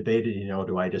we debated,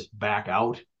 do I just back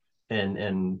out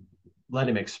and let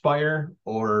him expire,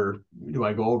 or do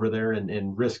I go over there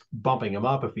and risk bumping him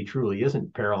up if he truly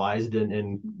isn't paralyzed,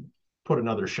 and put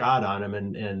another shot on him?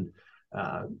 And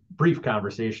brief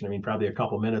conversation, I mean, probably a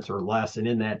couple minutes or less. And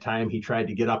in that time, he tried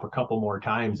to get up a couple more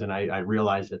times. And I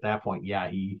realized at that point, yeah,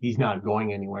 he's not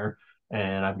going anywhere.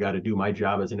 And I've got to do my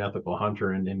job as an ethical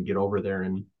hunter and get over there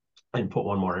and put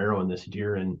one more arrow in this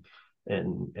deer and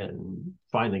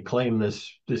finally claim this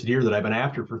deer that I've been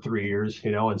after for 3 years,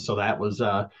 And so that was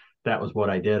that was what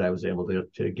I did. I was able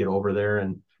to get over there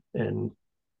and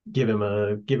give him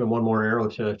one more arrow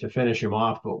to finish him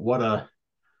off. But what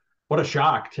a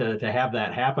shock to have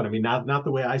that happen. I mean, not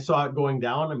the way I saw it going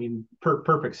down. I mean,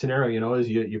 perfect scenario, is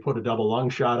you put a double lung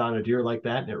shot on a deer like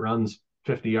that and it runs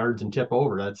 50 yards and tip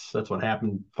over. That's what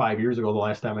happened 5 years ago. The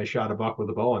last time I shot a buck with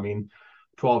a bow. I mean,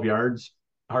 12 yards,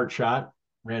 heart shot,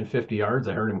 ran 50 yards.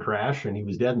 I heard him crash and he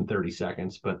was dead in 30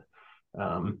 seconds. But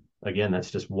again, that's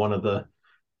just one of the,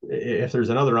 if there's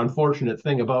another unfortunate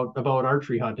thing about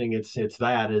archery hunting, it's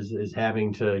that is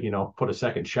having to, put a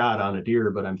second shot on a deer.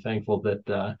 But I'm thankful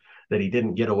that he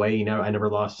didn't get away. I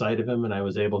never lost sight of him and I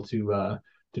was able to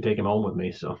take him home with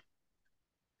me. So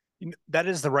that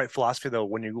is the right philosophy, though.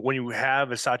 When you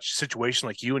have a such situation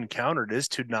like you encountered, is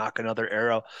to nock another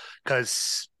arrow,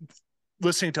 because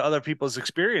listening to other people's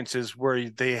experiences where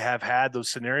they have had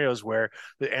those scenarios where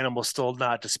the animal's still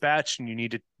not dispatched and you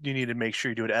need to make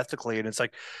sure you do it ethically. And it's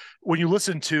like when you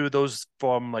listen to those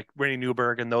from like Randy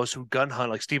Newberg and those who gun hunt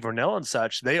like Steve Rinella and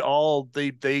such,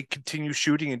 they continue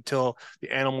shooting until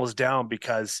the animal is down,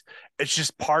 because it's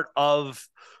just part of,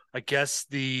 I guess,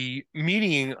 the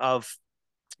meaning of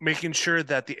making sure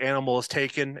that the animal is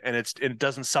taken and it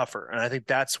doesn't suffer. And I think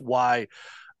that's why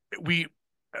we,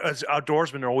 as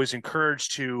outdoorsmen, are always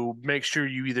encouraged to make sure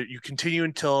you continue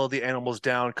until the animal's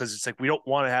down, because it's like we don't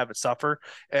want to have it suffer.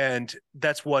 And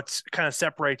that's what kind of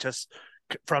separates us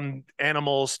from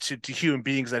animals to human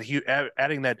beings, that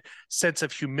adding that sense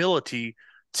of humility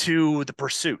to the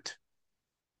pursuit.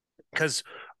 Because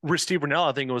Steve Rinella,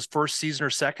 I think it was first season or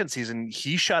second season,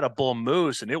 he shot a bull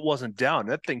moose and it wasn't down.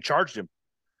 That thing charged him.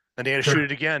 And they had to shoot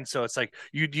it again. So it's like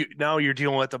you now you're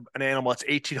dealing with an animal that's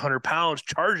 1,800 pounds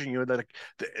charging you. That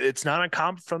it's not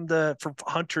uncommon for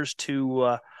hunters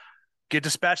to get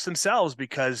dispatched themselves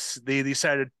because they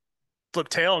decided to flip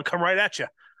tail and come right at you.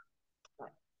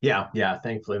 Yeah.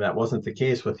 Thankfully that wasn't the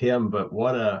case with him. But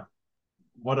what a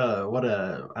I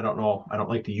don't know. I don't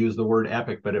like to use the word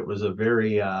epic, but it was a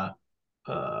very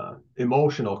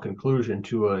emotional conclusion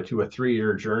to a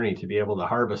 3-year journey to be able to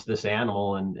harvest this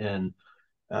animal. And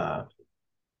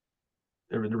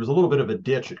there was a little bit of a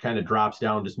ditch. It kind of drops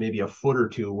down just maybe a foot or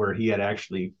two where he had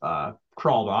actually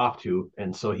crawled off to,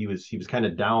 and so he was kind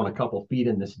of down a couple feet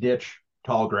in this ditch,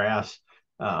 tall grass.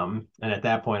 And at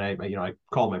that point, I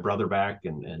called my brother back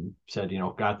and said,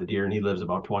 got the deer, and he lives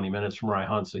about 20 minutes from where I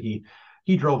hunt, so he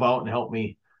drove out and helped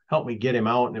me get him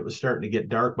out, and it was starting to get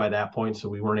dark by that point, so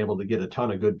we weren't able to get a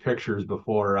ton of good pictures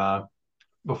before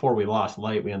we lost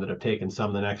light. We ended up taking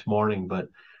some the next morning, but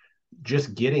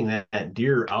just getting that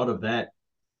deer out of that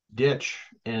ditch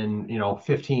and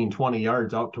 15, 20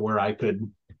 yards out to where I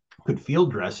could field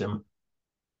dress him,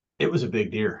 it was a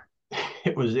big deer.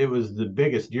 It was the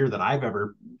biggest deer that I've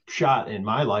ever shot in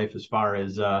my life, as far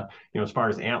as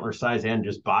antler size and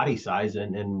just body size,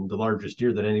 and the largest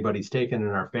deer that anybody's taken in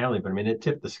our family. But I mean, it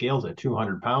tipped the scales at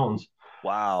 200 pounds.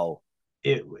 Wow.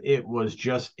 It was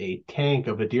just a tank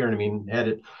of a deer. And I mean, had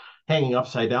it hanging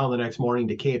upside down the next morning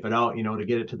to cape it out, to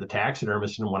get it to the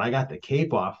taxidermist. And when I got the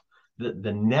cape off,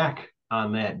 the neck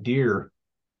on that deer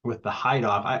with the hide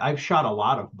off, I've shot a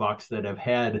lot of bucks that have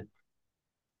had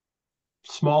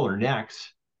smaller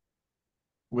necks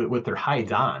with their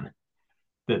hides on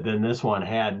than this one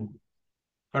had.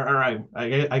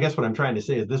 I guess what I'm trying to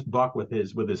say is this buck with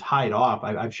his hide off,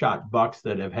 I've shot bucks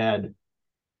that have had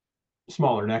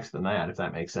smaller necks than that, if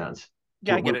that makes sense.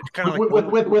 Yeah, I get it. Kind of like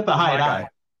with the hide on.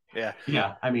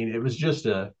 Yeah. I mean, it was just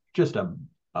a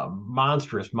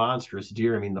monstrous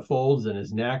deer. I mean, the folds in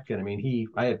his neck, and I mean,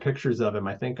 I had pictures of him,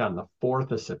 I think, on the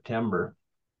 4th of September,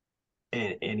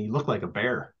 and he looked like a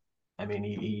bear. I mean,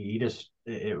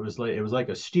 it was like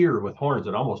a steer with horns.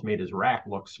 It almost made his rack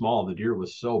look small. The deer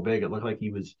was so big, it looked like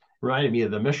reminded me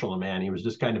of the Michelin Man. He was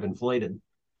just kind of inflated.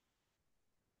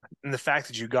 And the fact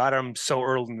that you got him so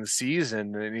early in the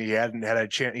season and he hadn't had a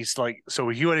chance, he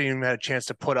hadn't even had a chance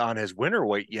to put on his winter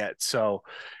weight yet. So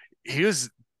he was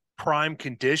prime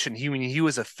condition. He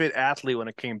was a fit athlete when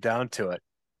it came down to it.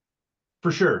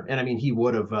 For sure. And I mean, he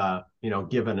would have,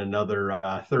 given another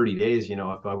 30 days,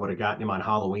 if I would have gotten him on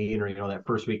Halloween or, that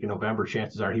first week in November,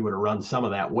 chances are he would have run some of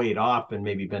that weight off and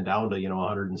maybe been down to,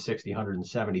 160,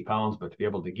 170 pounds. But to be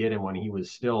able to get him when he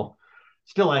was still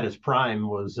at his prime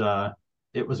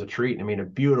it was a treat. I mean, a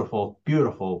beautiful,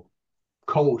 beautiful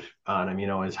coat on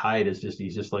him. His hide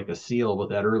he's just like a seal with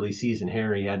that early season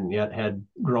hair. He hadn't yet had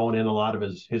grown in a lot of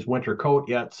his winter coat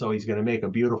yet. So he's going to make a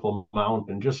beautiful mount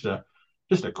and just a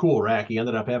cool rack. He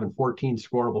ended up having 14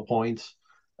 scoreable points.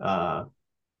 I'm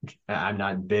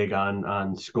not big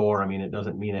on score. I mean, it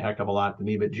doesn't mean a heck of a lot to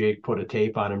me, but Jake put a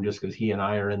tape on him just because he and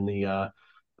I are in the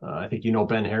I think you know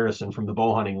Ben Harrison from the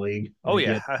Bow Hunting League. Oh You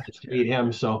yeah. get to meet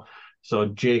him. So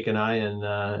Jake and I and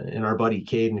our buddy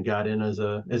Caden got in as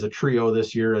a trio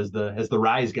this year as the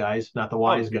Rise guys, not the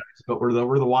Wise guys, but we're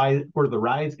the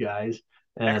Rise guys.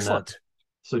 And Excellent.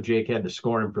 so Jake had to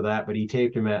score him for that, but he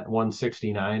taped him at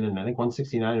 169 and I think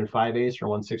 169 and 5/8 or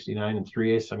 169 and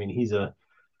 3/8. I mean, he's a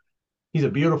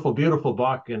beautiful, beautiful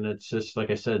buck, and it's just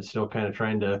like I said, still kind of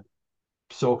trying to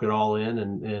soak it all in.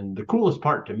 And the coolest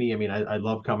part to me, I mean, I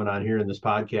love coming on here in this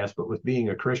podcast, but with being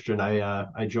a Christian,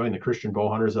 I joined the Christian Bow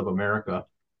Hunters of America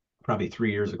probably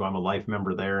 3 years ago. I'm a life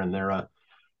member there, and they're a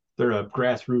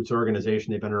grassroots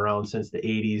organization. They've been around since the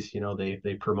 80s. You know,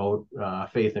 they promote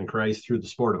faith in Christ through the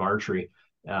sport of archery,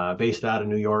 based out of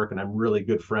New York, and I'm really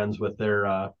good friends with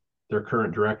their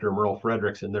current director, Merle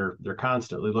Fredericks, and they're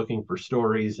constantly looking for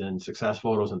stories and success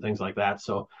photos and things like that.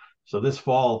 So this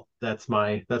fall, that's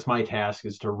my task,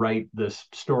 is to write this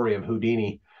story of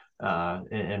Houdini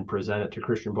and present it to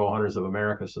Christian Bow Hunters of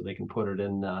America so they can put it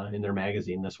in their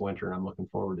magazine this winter. And I'm looking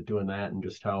forward to doing that, and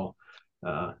just how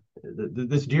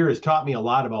this deer has taught me a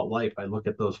lot about life. I look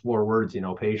at those 4 words, you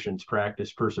know, patience,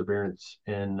 practice, perseverance,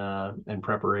 and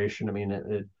preparation. I mean,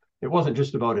 it wasn't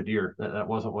just about a deer. That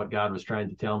wasn't what God was trying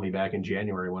to tell me back in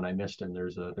January when I missed him.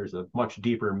 There's a much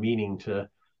deeper meaning to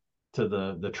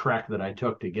the trek that I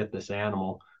took to get this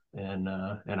animal, and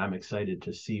I'm excited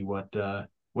to see what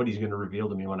he's going to reveal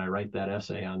to me when I write that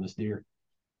essay on this deer.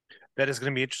 That is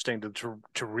going to be interesting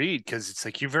to read, because it's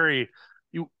like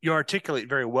you articulate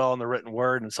very well in the written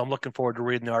word, and so I'm looking forward to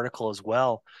reading the article as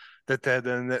well. That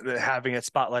having it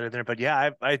spotlighted there. But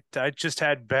yeah, I just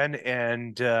had Ben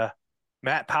and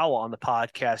Matt Powell on the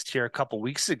podcast here a couple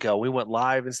weeks ago. We went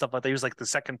live and stuff like that. He was like the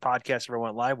second podcast I ever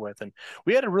went live with, and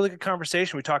we had a really good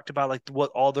conversation. We talked about like what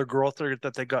all their growth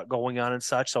that they got going on and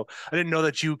such. So I didn't know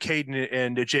that you, Caden,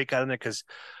 and Jake got in there because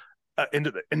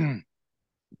in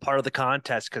part of the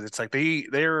contest, because it's like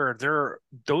they're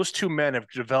those two men have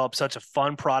developed such a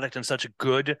fun product and such a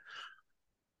good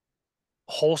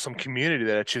wholesome community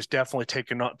that it's just definitely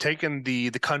taken the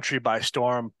country by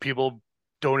storm. People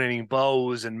donating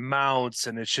bows and mounts,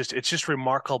 and it's just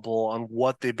remarkable on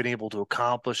what they've been able to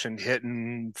accomplish and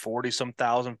hitting 40-some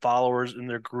thousand followers in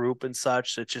their group and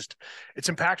such. It's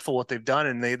impactful what they've done,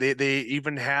 and they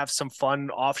even have some fun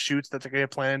offshoots that they're going to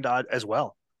plan as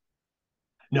well.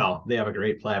 No, they have a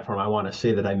great platform. I want to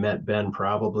say that I met Ben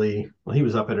he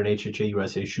was up at an HHA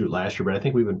USA shoot last year, but I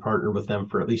think we've been partnered with them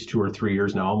for at least 2 or 3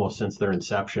 years now, almost since their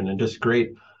inception, and just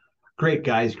great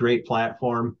guys, great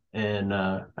platform. And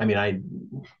I mean,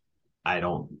 I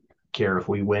don't care if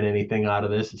we win anything out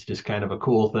of this. It's just kind of a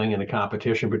cool thing in a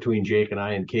competition between Jake and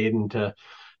I and Caden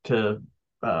to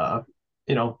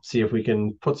you know, see if we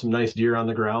can put some nice deer on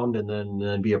the ground and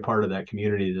then be a part of that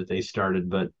community that they started.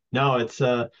 But no,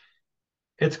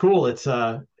 it's cool. It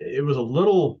was a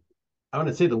little, I want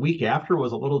to say the week after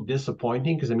was a little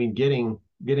disappointing, because I mean, getting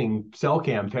cell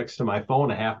cam pics to my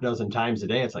phone a half dozen times a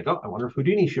day, it's like, oh, I wonder if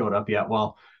Houdini showed up yet.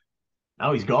 Well,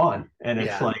 now he's gone, and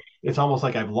it's like, it's almost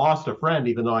like I've lost a friend,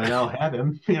 even though I now have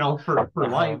him, you know, for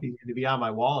life. He's going to be on my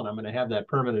wall, and I'm going to have that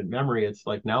permanent memory. It's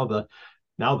like now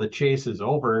the chase is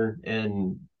over,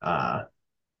 and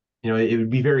you know, it would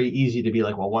be very easy to be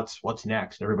like, well, what's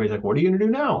next? Everybody's like, what are you going to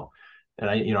do now? And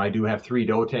I do have 3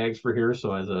 doe tags for here.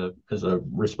 So as a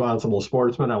responsible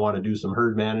sportsman, I want to do some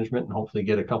herd management and hopefully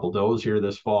get a couple does here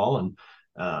this fall.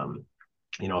 And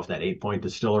you know, if that 8-point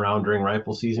is still around during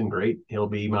rifle season, great. He'll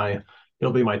be my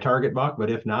target buck. But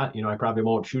if not, you know, I probably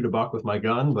won't shoot a buck with my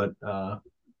gun. But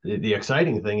the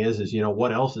exciting thing is, you know,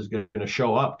 what else is going to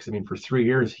show up? Because I mean, for 3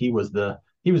 years, he was the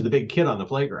big kid on the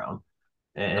playground,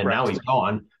 and now he's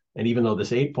gone. And even though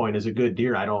this 8-point is a good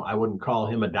deer, I wouldn't call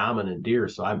him a dominant deer.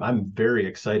 So I'm very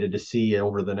excited to see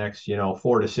over the next, you know,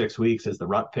 4 to 6 weeks, as the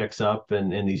rut picks up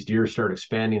and these deer start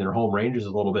expanding their home ranges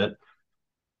a little bit.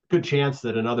 Good chance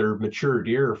that another mature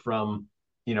deer from,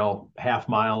 you know,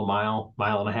 mile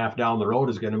and a half down the road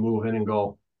is going to move in and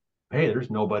go, hey,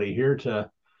 there's nobody here to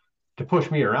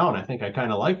push me around. I think I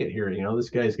kind of like it here. You know, this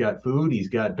guy's got food, he's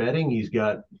got bedding, he's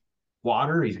got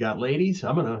water, he's got ladies.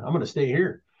 I'm gonna stay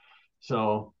here.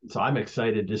 So I'm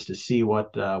excited just to see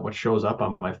what shows up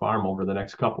on my farm over the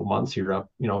next couple months here,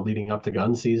 you know, leading up to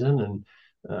gun season.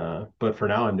 And but for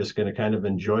now, I'm just going to kind of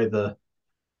enjoy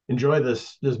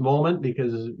this moment,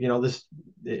 because you know,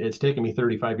 it's taken me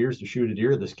 35 years to shoot a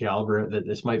deer of this caliber. That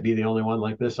this might be the only one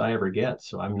like this I ever get.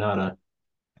 So I'm not a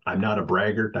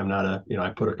braggart. You know, I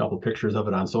put a couple pictures of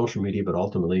it on social media, but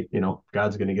ultimately, you know,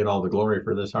 God's going to get all the glory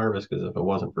for this harvest, because if it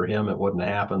wasn't for him, it wouldn't have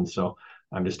happened. So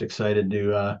I'm just excited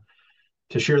to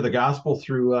share the gospel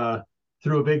through a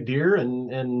big deer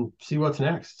and see what's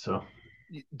next. So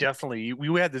Definitely.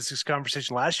 We had this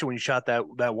conversation last year when you shot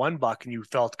that one buck, and you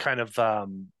felt kind of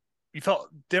you felt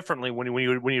differently when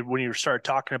you started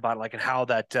talking about it, like, and how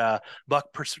that buck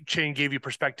chain gave you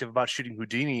perspective about shooting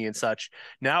Houdini and such.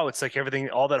 Now it's like everything,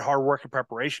 all that hard work and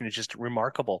preparation is just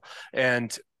remarkable.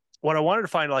 And what I wanted to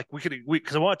find, like,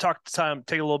 because I want to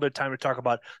take a little bit of time to talk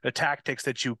about the tactics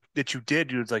that you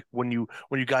did. It was like when you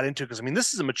got into it, because I mean,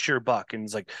 this is a mature buck, and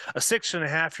it's like a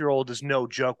 6.5-year-old is no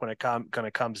joke when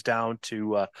it comes down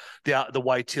to the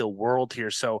whitetail world here.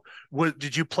 So,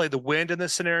 did you play the wind in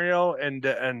this scenario,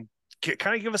 and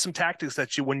kind of give us some tactics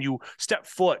that when you step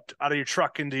foot out of your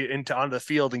truck into onto the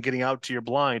field and getting out to your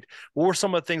blind, what were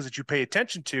some of the things that you pay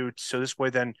attention to, so this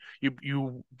way then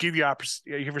you give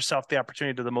yourself the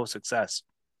opportunity to the most success?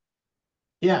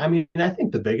 Yeah, I mean, I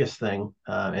think the biggest thing,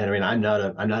 and I mean, I'm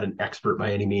not an expert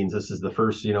by any means. This is the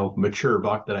first, mature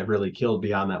buck that I've really killed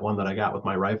beyond that one that I got with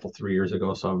my rifle 3 years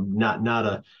ago. So I'm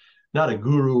not a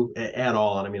guru at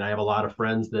all. And I mean, I have a lot of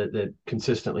friends that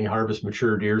consistently harvest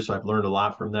mature deer, so I've learned a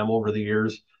lot from them over the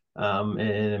years, and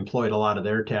employed a lot of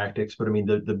their tactics. But I mean,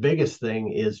 the biggest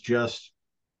thing is just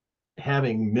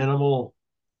having minimal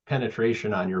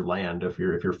penetration on your land. If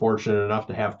you're fortunate enough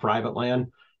to have private land,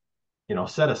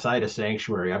 set aside a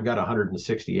sanctuary. I've got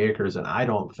 160 acres, and I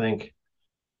don't think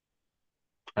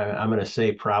I'm going to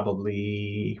say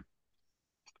probably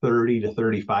 30 to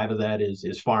 35 of that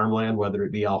is farmland, whether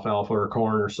it be alfalfa or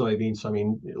corn or soybeans. So, I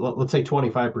mean, let's say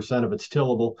 25% of it's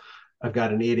tillable. I've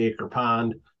got an 8-acre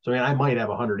pond. So, I mean, I might have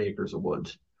 100 acres of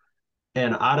woods.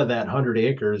 And out of that 100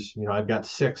 acres, I've got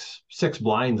six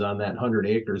blinds on that 100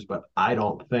 acres, but I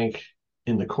don't think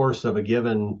in the course of a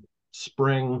given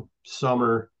spring,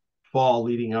 summer, fall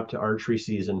leading up to archery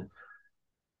season,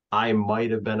 I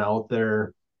might have been out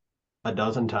there a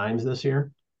dozen times this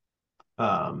year.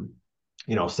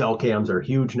 Cell cams are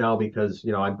huge now because,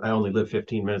 I only live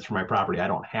 15 minutes from my property. I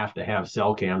don't have to have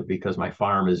cell cams because my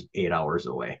farm is 8 hours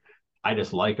away. I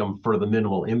just like them for the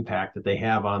minimal impact that they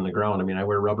have on the ground. I mean, I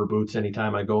wear rubber boots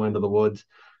anytime I go into the woods.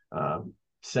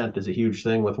 Scent is a huge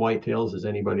thing with whitetails, as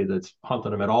anybody that's hunting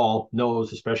them at all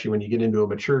knows, especially when you get into a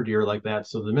mature deer like that.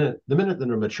 So the minute that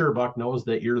a mature buck knows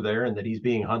that you're there and that he's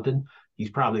being hunted,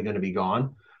 he's probably going to be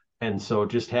gone. And so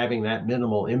just having that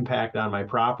minimal impact on my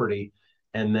property,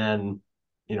 and then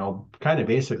kind of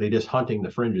basically just hunting the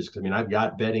fringes. Because I mean, I've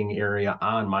got bedding area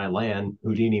on my land.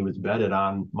 Houdini was bedded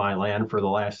on my land for the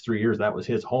last 3 years. That was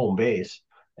his home base.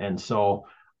 And so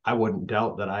I wouldn't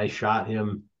doubt that I shot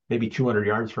him maybe 200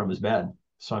 yards from his bed.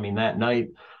 So, I mean, that night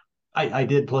I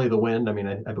did play the wind. I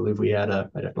mean, I believe we had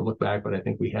I'd have to look back, but I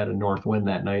think we had a north wind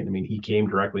that night. I mean, he came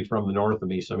directly from the north of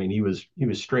me. So, I mean, he was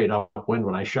straight upwind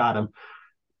when I shot him.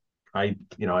 I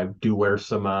do wear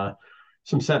some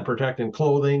scent protectant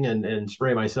clothing and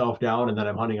spray myself down, and then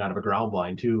I'm hunting out of a ground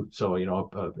blind too. So,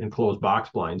 enclosed box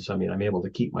blind. So, I mean, I'm able to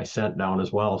keep my scent down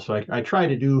as well. So I try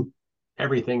to do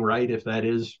everything right, if that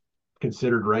is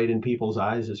considered right in people's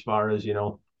eyes, as far as,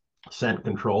 scent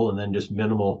control, and then just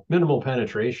minimal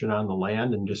penetration on the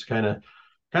land, and just kind of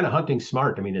hunting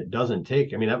smart. I mean, it doesn't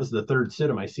take, I mean, that was the third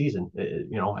sit of my season.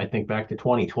 I think back to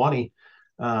 2020,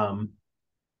 because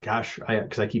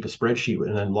I keep a spreadsheet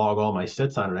and then log all my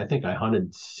sits on it. I think I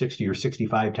hunted 60 or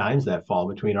 65 times that fall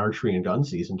between archery and gun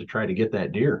season to try to get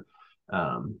that deer.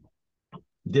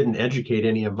 Didn't educate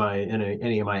any of my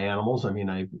animals. I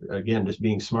mean, again, just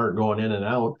being smart, going in and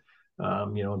out,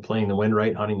 and playing the wind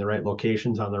right, hunting the right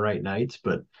locations on the right nights.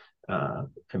 But I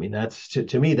mean, that's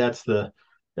to me, that's the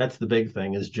big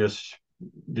thing, is just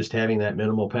having that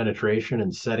minimal penetration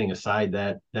and setting aside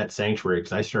that sanctuary.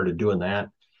 Because I started doing that,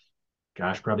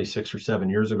 probably 6 or 7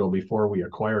 years ago, before we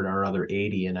acquired our other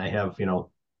 80. And I have,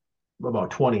 about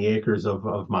 20 acres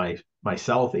of my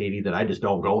south 80 that I just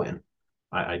don't go in.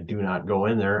 I do not go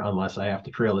in there unless I have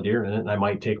to trail a deer in it. And I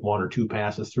might take 1 or 2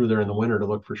 passes through there in the winter to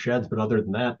look for sheds. But other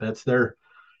than that, that's their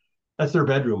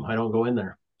bedroom. I don't go in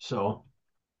there. So,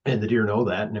 and the deer know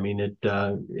that. And I mean,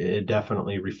 it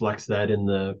definitely reflects that in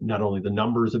not only the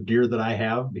numbers of deer that I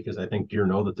have, because I think deer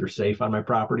know that they're safe on my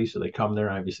property. So they come there,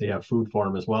 obviously have food for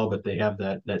them as well, but they have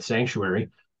that sanctuary.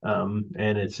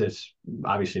 And it's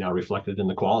obviously now reflected in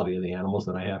the quality of the animals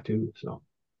that I have too. So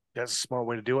that's a smart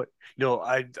way to do it.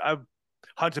 I've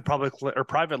hunted public or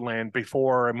private land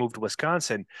before I moved to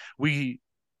Wisconsin. We,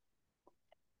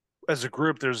 as a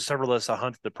group, there's several of us that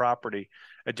hunted the property,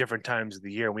 at different times of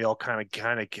the year. We all kind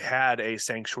of had a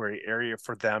sanctuary area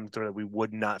for them so that we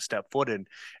would not step foot in.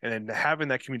 And then having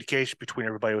that communication between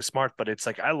everybody was smart. But it's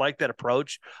like I like that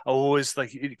approach. I always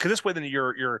like, because this way then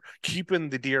you're keeping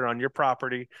the deer on your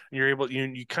property, and you're able,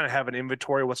 you kind of have an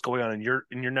inventory of what's going on in your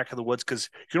neck of the woods, because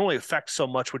you can only affect so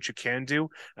much what you can do.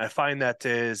 And I find that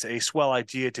is a swell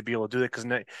idea to be able to do that, because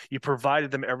you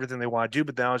provided them everything they want to do,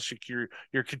 but now it's like you're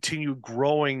continue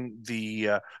growing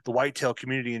the whitetail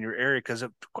community in your area, because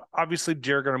obviously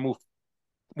deer are going to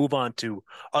move on to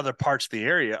other parts of the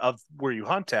area of where you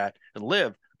hunt at and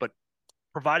live, but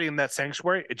providing them that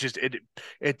sanctuary, just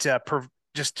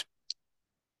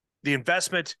the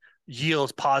investment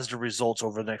yields positive results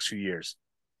over the next few years.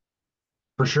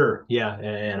 For sure. Yeah.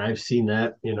 And I've seen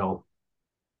that,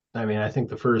 I mean, I think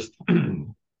the first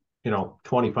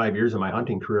 25 years of my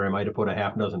hunting career, I might have put a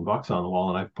half dozen bucks on the wall,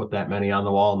 and I've put that many on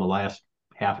the wall in the last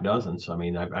half dozen. So, I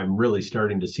mean, I'm really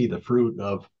starting to see the fruit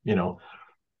of,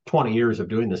 20 years of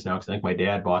doing this now, because I think my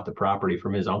dad bought the property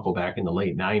from his uncle back in the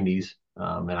late 90s.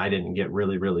 And I didn't get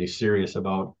really, really serious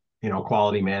about,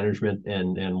 quality management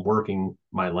and working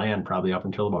my land probably up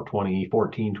until about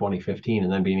 2014, 2015,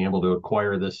 and then being able to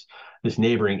acquire this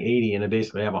neighboring 80. And I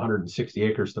basically have 160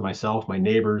 acres to myself. My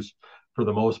neighbors, for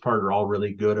the most part, are all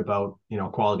really good about,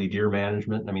 quality deer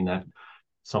management. I mean, that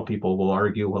some people will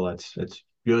argue, well, it's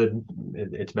good,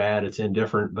 it's bad, it's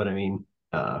indifferent, but I mean,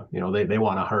 they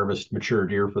want to harvest mature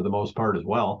deer for the most part as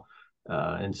well.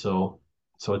 And so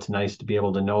it's nice to be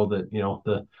able to know that,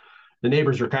 the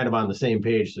neighbors are kind of on the same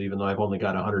page. So even though I've only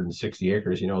got 160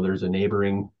 acres, there's a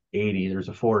neighboring 80, there's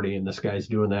a 40, and this guy's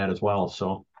doing that as well.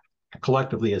 So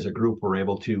collectively as a group, we're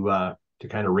able to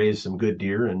kind of raise some good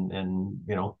deer and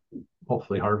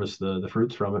hopefully harvest the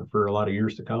fruits from it for a lot of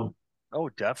years to come. Oh,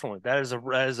 definitely. That is a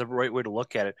right way to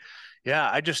look at it. Yeah.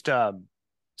 I just to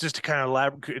kind of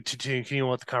elaborate, to continue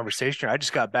with the conversation, I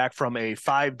just got back from a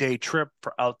 5-day trip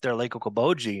out there, Lake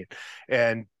Okoboji,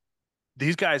 and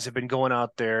these guys have been going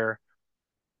out there,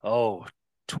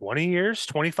 20 years,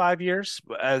 25 years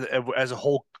as a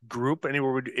whole group,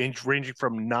 anywhere ranging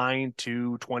from 9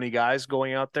 to 20 guys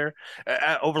going out there.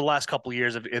 Over the last couple of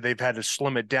years, they've had to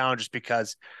slim it down just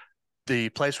because the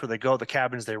place where they go, the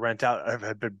cabins they rent out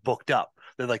have been booked up.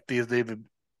 They're like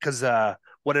because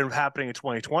what ended up happening in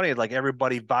 2020, like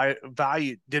everybody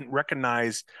didn't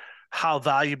recognize how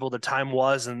valuable the time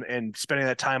was and spending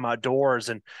that time outdoors,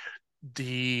 and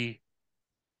the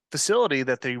facility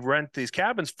that they rent these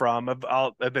cabins from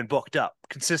have been booked up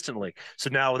consistently. So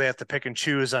now they have to pick and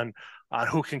choose on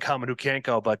who can come and who can't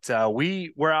go. But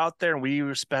we were out there, and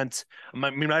we spent,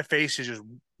 my face is just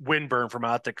windburn from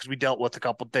out there, because we dealt with a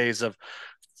couple of days of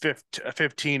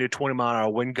 15 to 20 mile an hour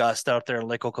wind gust out there in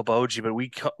Lake Okoboji. But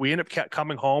we ended up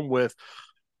coming home with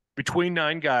between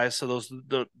 9 guys. So those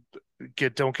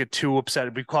don't get too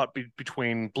upset. We caught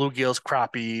between bluegills,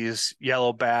 crappies,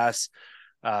 yellow bass,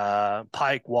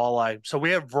 pike, walleye. So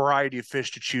we have a variety of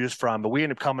fish to choose from, but we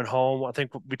ended up coming home, I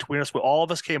think between us, all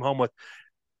of us came home with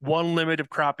one limit of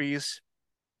crappies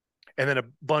and then a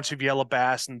bunch of yellow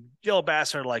bass. And yellow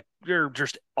bass are like, they're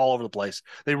just all over the place.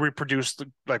 They reproduce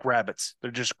like rabbits.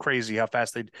 They're just crazy how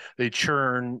fast they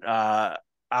churn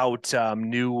out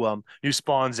new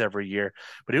spawns every year.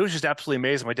 But it was just absolutely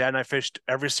amazing. My dad and I fished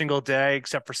every single day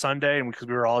except for Sunday, and because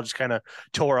we were all just kind of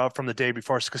tore up from the day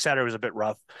before, because Saturday was a bit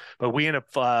rough. But we ended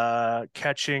up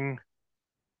catching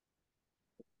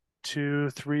 2,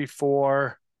 3,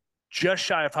 4, just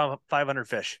shy of 500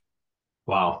 fish.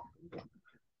 Wow.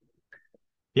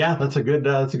 Yeah, that's a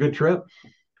good trip.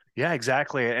 Yeah,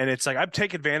 exactly. And it's like I've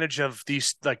taken advantage of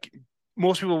these, like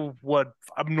most people would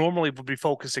normally be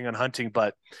focusing on hunting,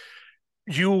 but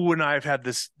you and I have had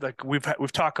this, like we've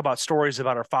talked about stories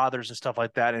about our fathers and stuff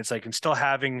like that. And it's like, and still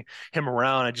having him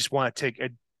around, I just want to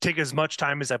take as much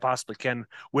time as I possibly can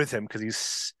with him, because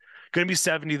he's going to be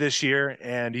 70 this year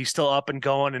and he's still up and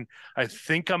going. And I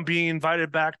think I'm being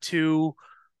invited back to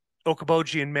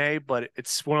Okoboji in May, but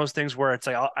it's one of those things where it's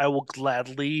like, I will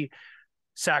gladly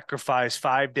sacrifice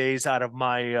 5 days out of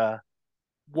my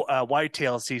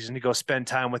whitetail season to go spend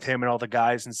time with him and all the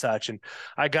guys and such. And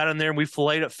I got in there and we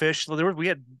filleted up fish. We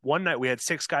had one night, we had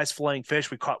 6 guys filleting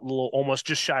fish. We caught almost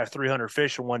just shy of 300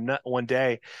 fish in one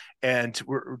day. And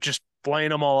we're just filleting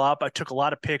them all up. I took a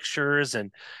lot of pictures,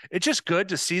 and it's just good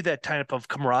to see that type of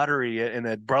camaraderie and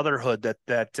that brotherhood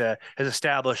that has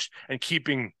established, and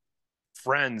keeping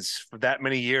friends for that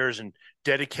many years and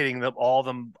dedicating them, all of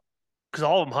them, because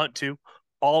all of them hunt too,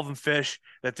 all of them fish,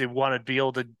 that they want to be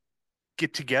able to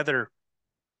get together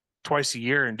twice a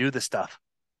year and do this stuff.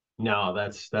 No,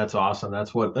 that's awesome.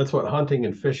 That's what hunting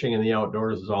and fishing in the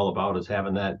outdoors is all about, is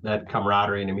having that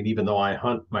camaraderie. And I mean, even though I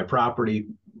hunt my property,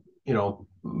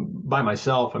 by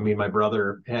myself. I mean, my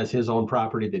brother has his own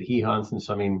property that he hunts. And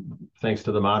so, I mean, thanks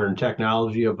to the modern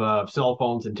technology of cell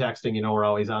phones and texting, we're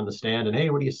always on the stand and, hey,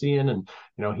 what are you seeing? And,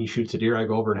 he shoots a deer, I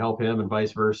go over and help him and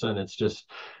vice versa. And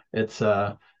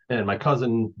and my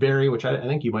cousin Barry, which I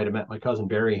think you might have met my cousin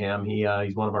Barry Ham.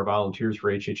 He's one of our volunteers for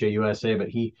HHA USA, but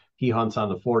he hunts on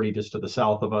the 40 just to the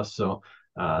south of us. So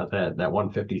that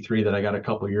 153 that I got a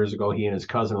couple of years ago, he and his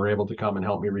cousin were able to come and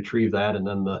help me retrieve that. And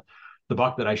then the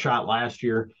buck that I shot last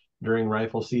year during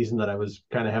rifle season that I was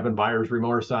kind of having buyer's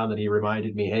remorse on, that he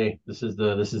reminded me, hey, this is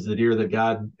the deer that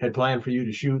God had planned for you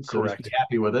to shoot. So Correct. just be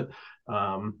happy with it.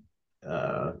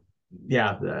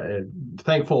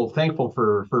 Thankful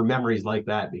for memories like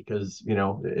that, because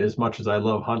as much as I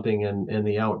love hunting and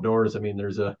the outdoors, I mean,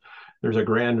 there's a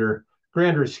grander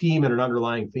scheme and an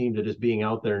underlying theme to just being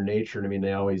out there in nature. And I mean,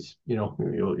 they always,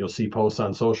 you'll see posts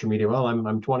on social media, well,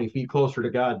 I'm 20 feet closer to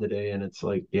God today. And it's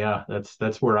like, yeah,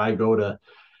 that's where I go to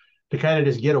kind of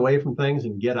just get away from things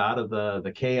and get out of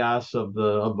the chaos of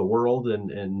the world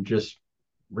and just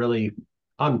really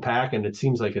unpack. And it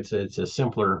seems like it's a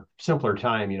simpler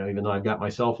time, even though I've got my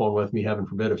cell phone with me, heaven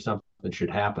forbid if something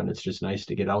should happen, it's just nice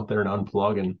to get out there and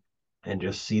unplug and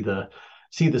just see the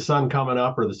sun coming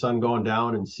up or the sun going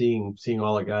down and seeing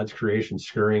all of God's creation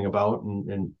scurrying about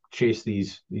and chase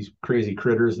these crazy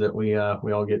critters that we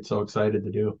all get so excited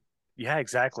to do. Yeah,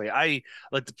 exactly. I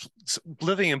like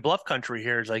living in bluff country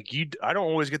here is like I don't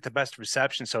always get the best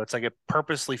reception, so it's like it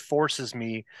purposely forces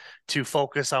me to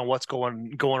focus on what's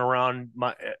going around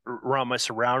my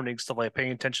surroundings, stuff like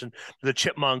paying attention to the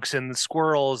chipmunks and the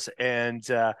squirrels and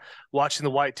watching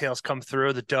the whitetails come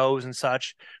through, the does and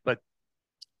such. But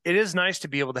it is nice to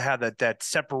be able to have that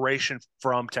separation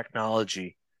from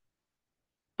technology,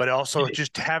 but also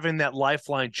just having that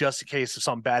lifeline just in case if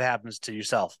something bad happens to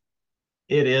yourself.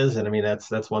 It is, and I mean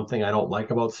that's one thing I don't like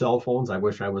about cell phones. I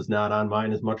wish I was not on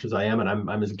mine as much as I am, and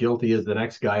I'm as guilty as the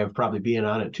next guy of probably being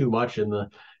on it too much in the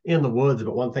woods.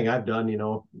 But one thing I've done,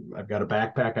 I've got a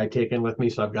backpack I take in with me,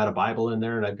 so I've got a Bible in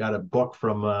there, and I've got a book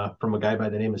from a guy by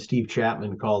the name of Steve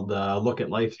Chapman called "Look at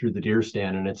Life Through the Deer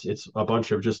Stand," and it's a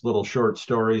bunch of just little short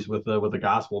stories with a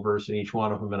gospel verse in each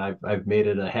one of them, and I've made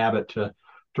it a habit to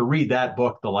read that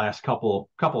book the last couple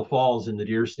falls in the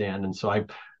deer stand, and so I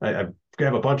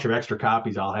have a bunch of extra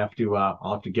copies. I'll have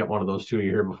to get one of those to you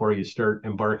here before you start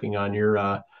embarking on your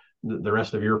the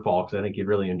rest of your fall, because I think you'd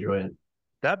really enjoy it.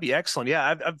 That'd be excellent.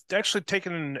 Yeah, I've actually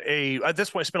taken at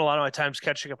this point I spent a lot of my time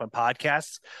catching up on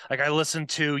podcasts. Like I listened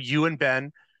to you and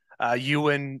Ben, you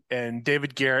and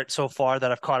David Garrett so far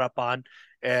that I've caught up on.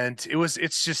 And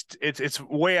it's a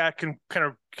way I can kind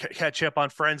of catch up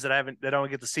on friends that I don't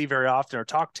get to see very often or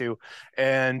talk to.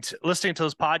 And listening to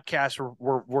those podcasts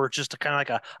were just kind of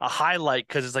like a highlight,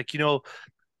 because it's like,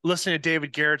 listening to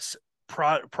David Garrett's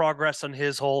progress on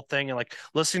his whole thing and like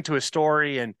listening to his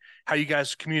story and how you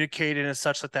guys communicated and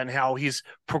such like that, and how he's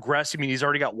progressing. I mean, he's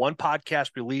already got one podcast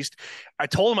released. I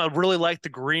told him I really like The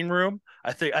Green Room.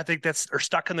 I think that's, or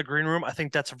Stuck in the Green Room. I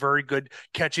think that's a very good,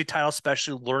 catchy title,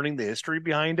 especially learning the history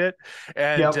behind it.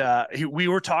 And we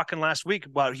were talking last week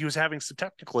about he was having some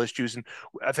technical issues, and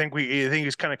I think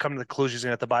he's kind of come to the conclusion he's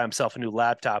going to have to buy himself a new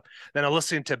laptop. Then I'm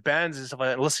listening to Ben's and stuff like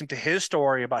that, listening to his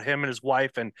story about him and his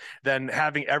wife, and then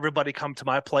having everybody come to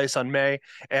my place on May.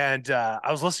 And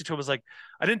I was listening to him, I was like,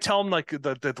 I didn't tell him like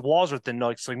the walls are thin. No,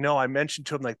 it's like, no, I mentioned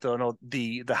to him like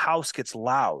the house gets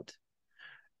loud.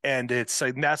 And it's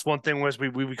like, and that's one thing was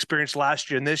we've experienced last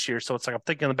year and this year. So it's like, I'm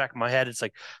thinking in the back of my head, it's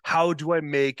like, how do I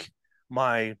make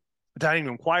my dining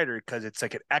room quieter? Because it's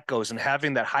like it echoes, and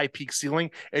having that high peak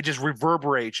ceiling, it just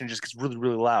reverberates and just gets really,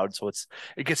 really loud. So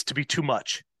it gets to be too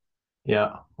much.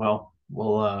 Yeah. Well,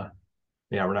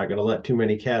 we're not going to let too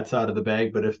many cats out of the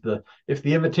bag, but if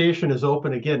the invitation is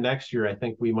open again next year, I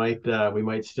think we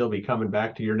might still be coming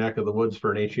back to your neck of the woods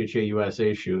for an HHA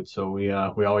USA shoot. So we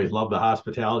always love the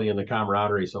hospitality and the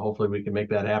camaraderie. So hopefully we can make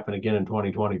that happen again in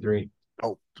 2023.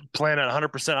 Oh, plan on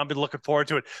 100%. I've been looking forward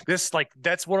to it.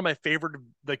 That's one of my favorite,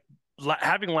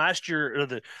 having last year, or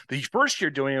the first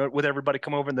year doing it with everybody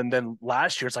come over, and then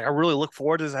last year, it's like I really look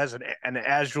forward to this as an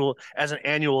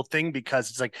annual thing,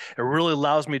 because it's like it really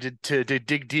allows me to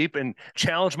dig deep and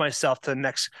challenge myself to the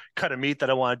next cut of meat that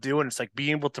I want to do. And it's like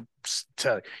being able to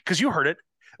because you heard it.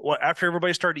 Well, after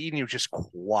everybody started eating, it was just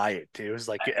quiet. It was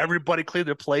like everybody cleared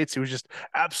their plates. It was just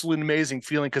absolutely amazing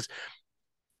feeling, because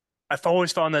I've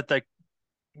always found that like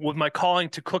with my calling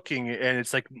to cooking, and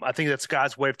it's like, I think that's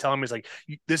God's way of telling me, is like,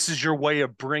 this is your way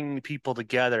of bringing people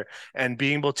together and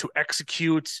being able to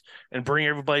execute and bring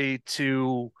everybody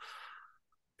to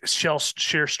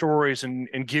share stories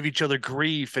and give each other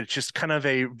grief. It's just kind of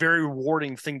a very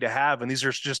rewarding thing to have. And these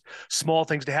are just small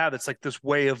things to have. It's like this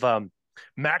way of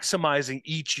maximizing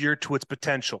each year to its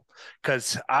potential.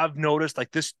 Because I've noticed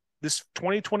like this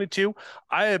 2022,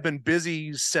 I have been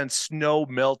busy since snow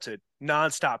melted,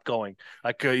 nonstop going.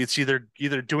 Like it's either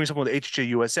doing something with HJ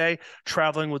USA,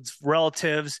 traveling with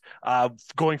relatives,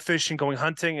 going fishing, going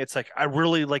hunting. It's like I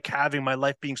really like having my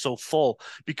life being so full,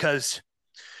 because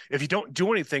if you don't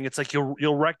do anything, it's like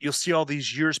you'll see all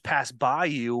these years pass by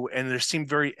you and they seem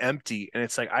very empty. And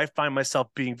it's like I find myself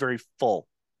being very full.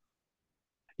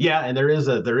 Yeah, and there's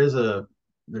a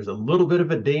little bit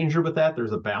of a danger with that.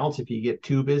 There's a balance if you get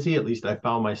too busy. At least I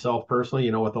found myself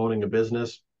personally, with owning a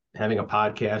business, having a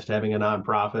podcast, having a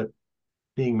nonprofit,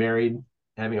 being married,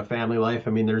 having a family life.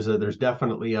 I mean, there's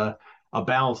definitely a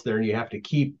balance there, and you have to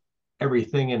keep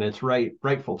everything in its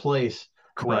rightful place.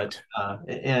 Correct. But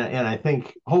and I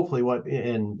think hopefully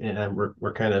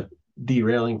we're kind of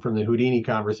derailing from the Houdini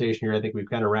conversation here. I think we've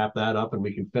kind of wrapped that up, and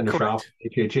we can finish off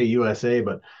HHA USA.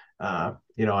 But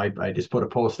I just put a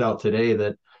post out today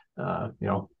that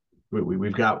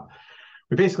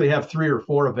we basically have 3 or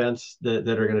 4 events that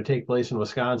are going to take place in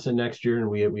Wisconsin next year, and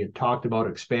we had talked about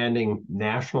expanding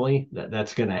nationally.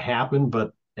 That's going to happen,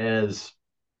 but and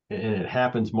it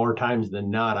happens more times than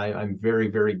not. I'm very,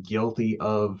 very guilty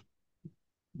of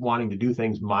wanting to do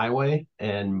things my way,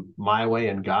 and my way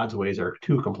and God's ways are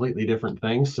 2 completely different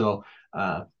things. So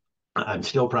I'm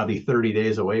still probably 30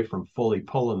 days away from fully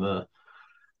pulling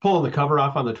the cover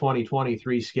off on the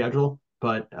 2023 schedule.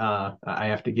 But I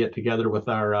have to get together with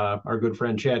our good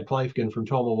friend Chad Kleifkin from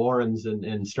Toma Warrens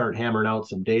and start hammering out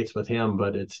some dates with him.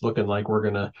 But it's looking like we're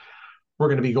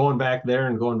gonna be going back there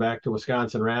and going back to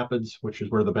Wisconsin Rapids, which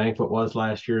is where the banquet was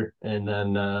last year. And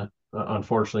then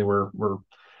unfortunately we're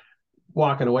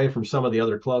walking away from some of the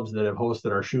other clubs that have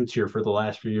hosted our shoots here for the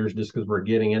last few years, just because we're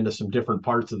getting into some different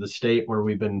parts of the state where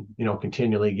we've been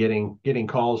continually getting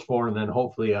calls for, and then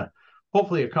hopefully a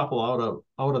couple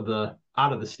out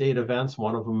of the state events.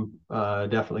 One of them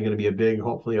definitely going to be a big,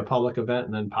 hopefully a public event,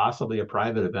 and then possibly a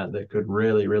private event that could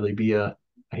really, really be I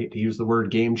hate to use the word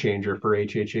game changer for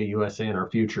HHA USA in our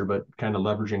future, but kind of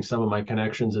leveraging some of my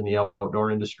connections in the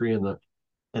outdoor industry and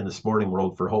the sporting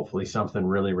world for hopefully something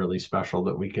really, really special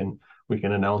that we can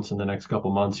announce in the next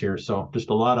couple months here. So just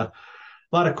a lot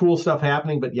of cool stuff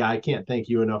happening. But yeah, I can't thank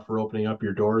you enough for opening up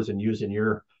your doors and using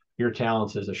your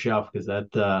talents as a chef, because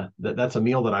that's a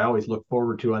meal that I always look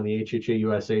forward to on the HHA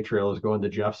USA trail, is going to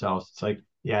Jeff's house. It's like,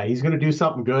 yeah, he's going to do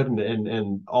something good,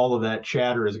 and all of that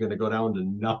chatter is going to go down to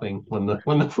nothing when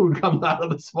the food comes out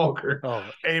of the smoker. Oh,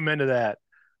 amen to that.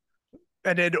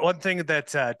 And then one thing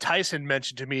that Tyson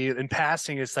mentioned to me in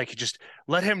passing is like, you just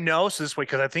let him know. So this way,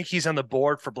 because I think he's on the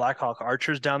board for Blackhawk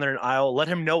Archers down there in Iowa. Let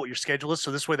him know what your schedule is.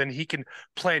 So this way, then he can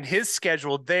plan his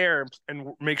schedule there and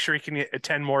make sure he can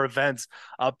attend more events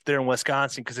up there in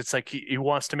Wisconsin. Because it's like he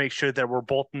wants to make sure that we're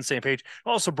both on the same page.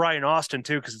 Also, Brian Austin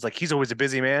too, because it's like he's always a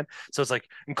busy man. So it's like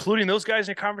including those guys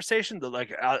in a conversation.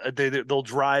 They'll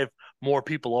drive more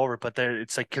people over. But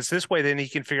it's like, because this way, then he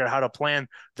can figure out how to plan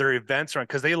their events around,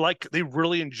 because they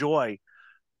really enjoy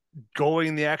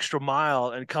going the extra mile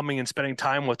and coming and spending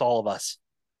time with all of us.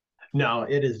 No,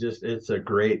 it's a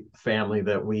great family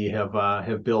that we have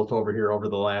built over here over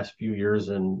the last few years,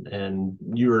 and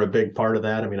you were a big part of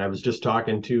that. I mean, I was just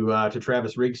talking to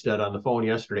Travis Riegstedt on the phone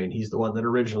yesterday, and he's the one that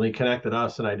originally connected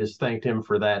us, and I just thanked him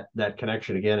for that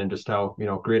connection again, and just how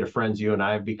great of friends you and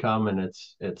I have become. And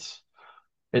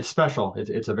it's special.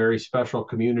 It's a very special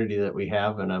community that we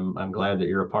have, and I'm glad that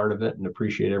you're a part of it, and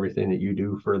appreciate everything that you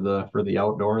do for the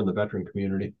outdoor and the veteran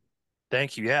community.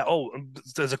 Thank you. Yeah. Oh,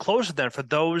 as a closer then, for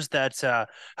those that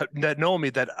know me,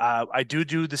 that I do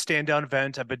the stand down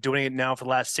event. I've been doing it now for the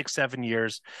last 6-7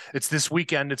 years. It's this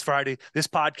weekend. It's Friday. This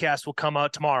podcast will come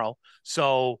out tomorrow,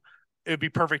 so it'd be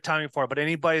perfect timing for it. But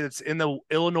anybody that's in the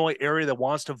Illinois area that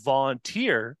wants to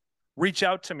volunteer, reach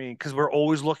out to me, because we're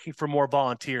always looking for more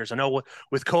volunteers. I know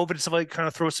with COVID and stuff like, kind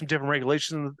of throw some different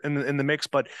regulations in the mix,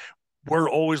 but we're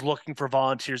always looking for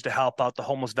volunteers to help out the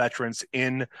homeless veterans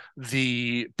in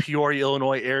the Peoria,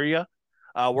 Illinois area.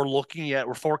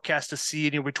 We're forecast to see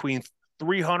anywhere between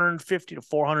 350 to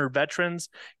 400 veterans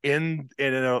in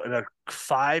a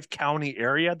 5-county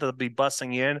area that'll be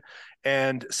busing in.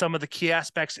 And some of the key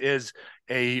aspects is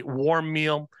a warm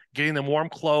meal, getting them warm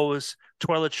clothes,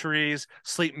 toiletries,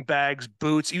 sleeping bags,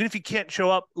 boots. Even if you can't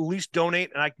show up, at least donate,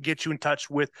 and I can get you in touch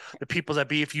with the people that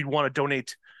be if you'd want to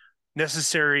donate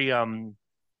necessary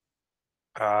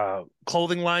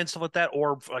clothing lines, stuff like that,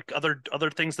 or like other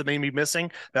things that may be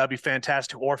missing. That'd be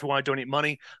fantastic. Or if you want to donate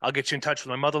money, I'll get you in touch with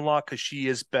my mother-in-law, because she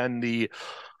has been the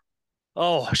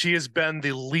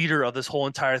leader of this whole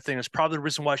entire thing. It's probably the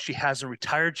reason why she hasn't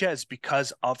retired yet, is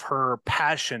because of her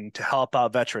passion to help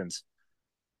out veterans.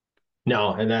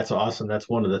 No, and that's awesome. That's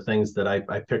one of the things that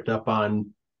I picked up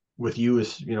on with you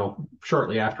is,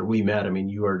 shortly after we met. I mean,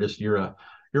 you're a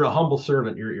humble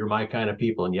servant. You're my kind of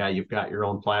people. And yeah, you've got your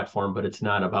own platform, but it's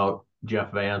not about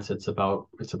Jeff Vance. It's about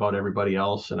everybody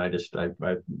else. And I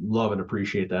love and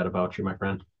appreciate that about you, my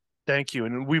friend. Thank you.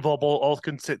 And we've all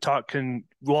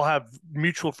we'll have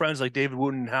mutual friends like David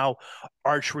Wooten and how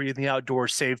archery in the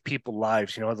outdoors save people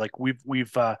lives. Like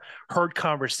we've heard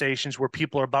conversations where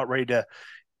people are about ready to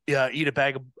eat a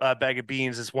bag of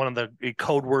beans is one of the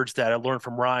code words that I learned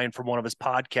from Ryan from one of his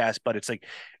podcasts. But it's like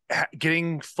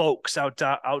getting folks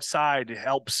outside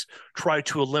helps try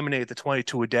to eliminate the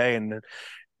 22 a day. And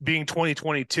being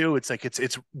 2022, it's like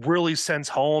it's really sends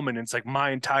home, and it's like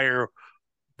my entire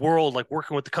world, like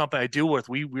working with the company I deal with,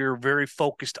 we're very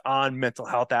focused on mental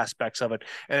health aspects of it.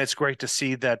 And it's great to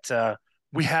see that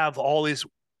we have all these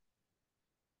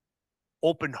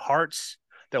open hearts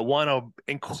that want to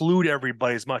include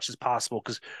everybody as much as possible.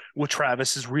 Because with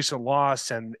Travis's recent loss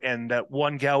and that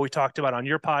one gal we talked about on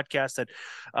your podcast that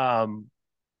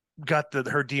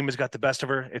her demons got the best of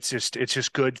her, it's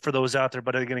just good for those out there.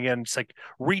 But again, it's like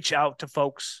reach out to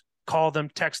folks, call them,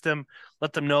 text them,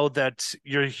 let them know that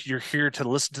you're here to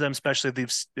listen to them, especially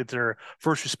if they're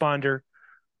first responder,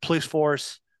 police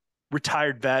force,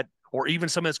 retired vet, or even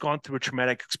someone that's gone through a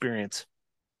traumatic experience.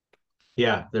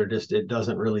 Yeah, it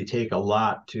doesn't really take a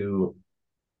lot to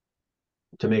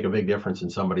make a big difference in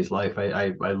somebody's life.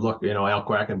 I look, Al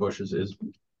Quackenbush is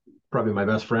probably my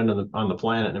best friend on the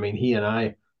planet. I mean, he and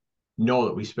I know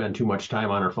that we spend too much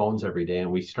time on our phones every day,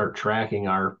 and we start tracking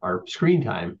our screen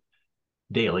time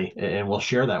daily, and we'll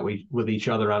share that with each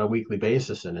other on a weekly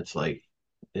basis. And it's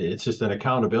just an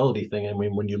accountability thing. And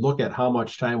when you look at how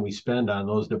much time we spend on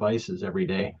those devices every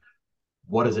day,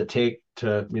 what does it take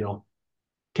to,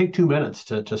 take 2 minutes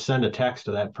to send a text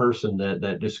to that person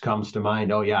that just comes to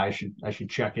mind? Oh yeah, I should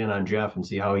check in on Jeff and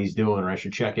see how he's doing, or I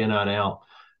should check in on Al.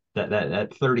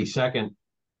 That 30-second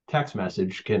text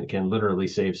message can literally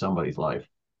save somebody's life.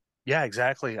 Yeah,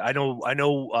 exactly. I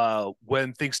know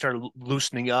when things started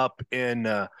loosening up in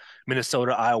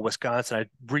Minnesota, Iowa, Wisconsin, I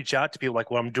reach out to people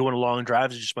like when I'm doing long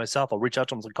drives just myself. I'll reach out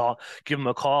to them and give them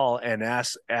a call and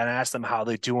ask them how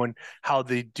they're doing, how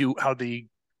did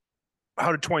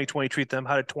 2020 treat them,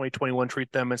 how did 2021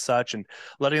 treat them and such, and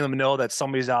letting them know that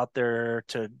somebody's out there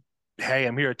hey,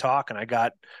 I'm here to talk, and I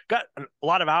got a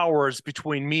lot of hours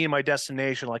between me and my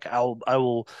destination. Like I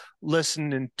will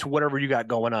listen to whatever you got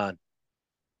going on.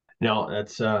 No,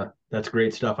 that's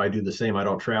great stuff. I do the same. I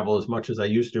don't travel as much as I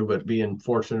used to, but being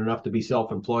fortunate enough to be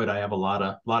self-employed, I have a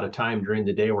lot of time during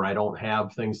the day where I don't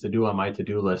have things to do on my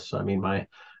to-do list. So, I mean, my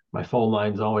phone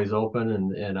line's always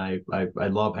open, and I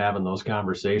love having those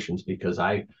conversations, because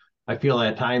I feel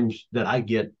at times that I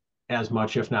get as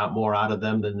much, if not more, out of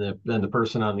them than the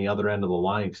person on the other end of the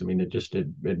line. Because I mean,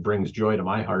 it brings joy to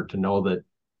my heart to know that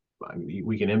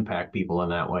we can impact people in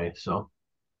that way. So.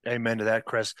 Amen to that,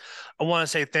 Chris. I want to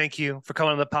say thank you for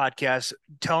coming on the podcast,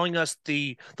 telling us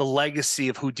the legacy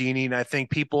of Houdini. And I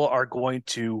think people are going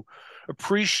to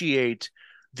appreciate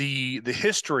the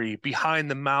history behind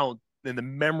the mount and the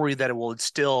memory that it will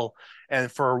instill,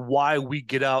 and for why we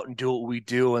get out and do what we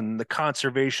do, and the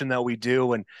conservation that we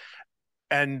do.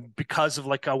 And because of,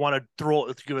 like, I want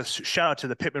to give a shout out to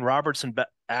the Pittman-Robertson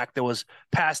Act that was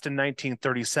passed in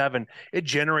 1937. It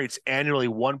generates annually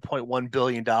 $1.1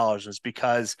 billion. It's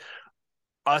because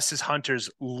us as hunters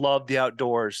love the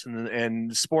outdoors,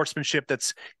 and sportsmanship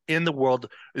that's in the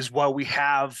world is why we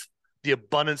have the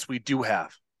abundance we do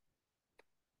have.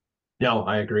 No,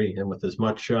 I agree. And with as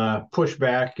much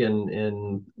pushback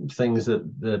and things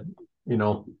that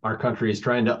our country is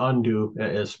trying to undo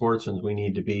as sportsmen, we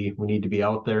need to be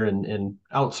out there and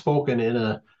outspoken in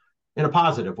a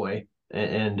positive way,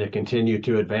 and to continue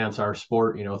to advance our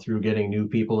sport, through getting new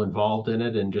people involved in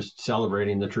it, and just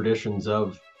celebrating the traditions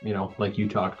of, like you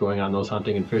talked, going on those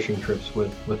hunting and fishing trips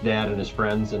with Dad and his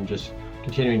friends, and just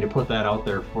continuing to put that out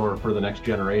there for the next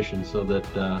generation, so that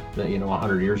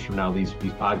 100 years from now, these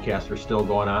podcasts are still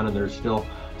going on, and there's still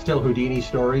Houdini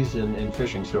stories and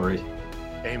fishing stories.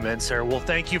 Amen, sir. Well,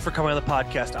 thank you for coming on the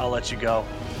podcast. I'll let you go.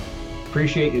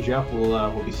 Appreciate you, Jeff.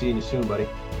 We'll be seeing you soon, buddy.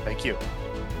 Thank you.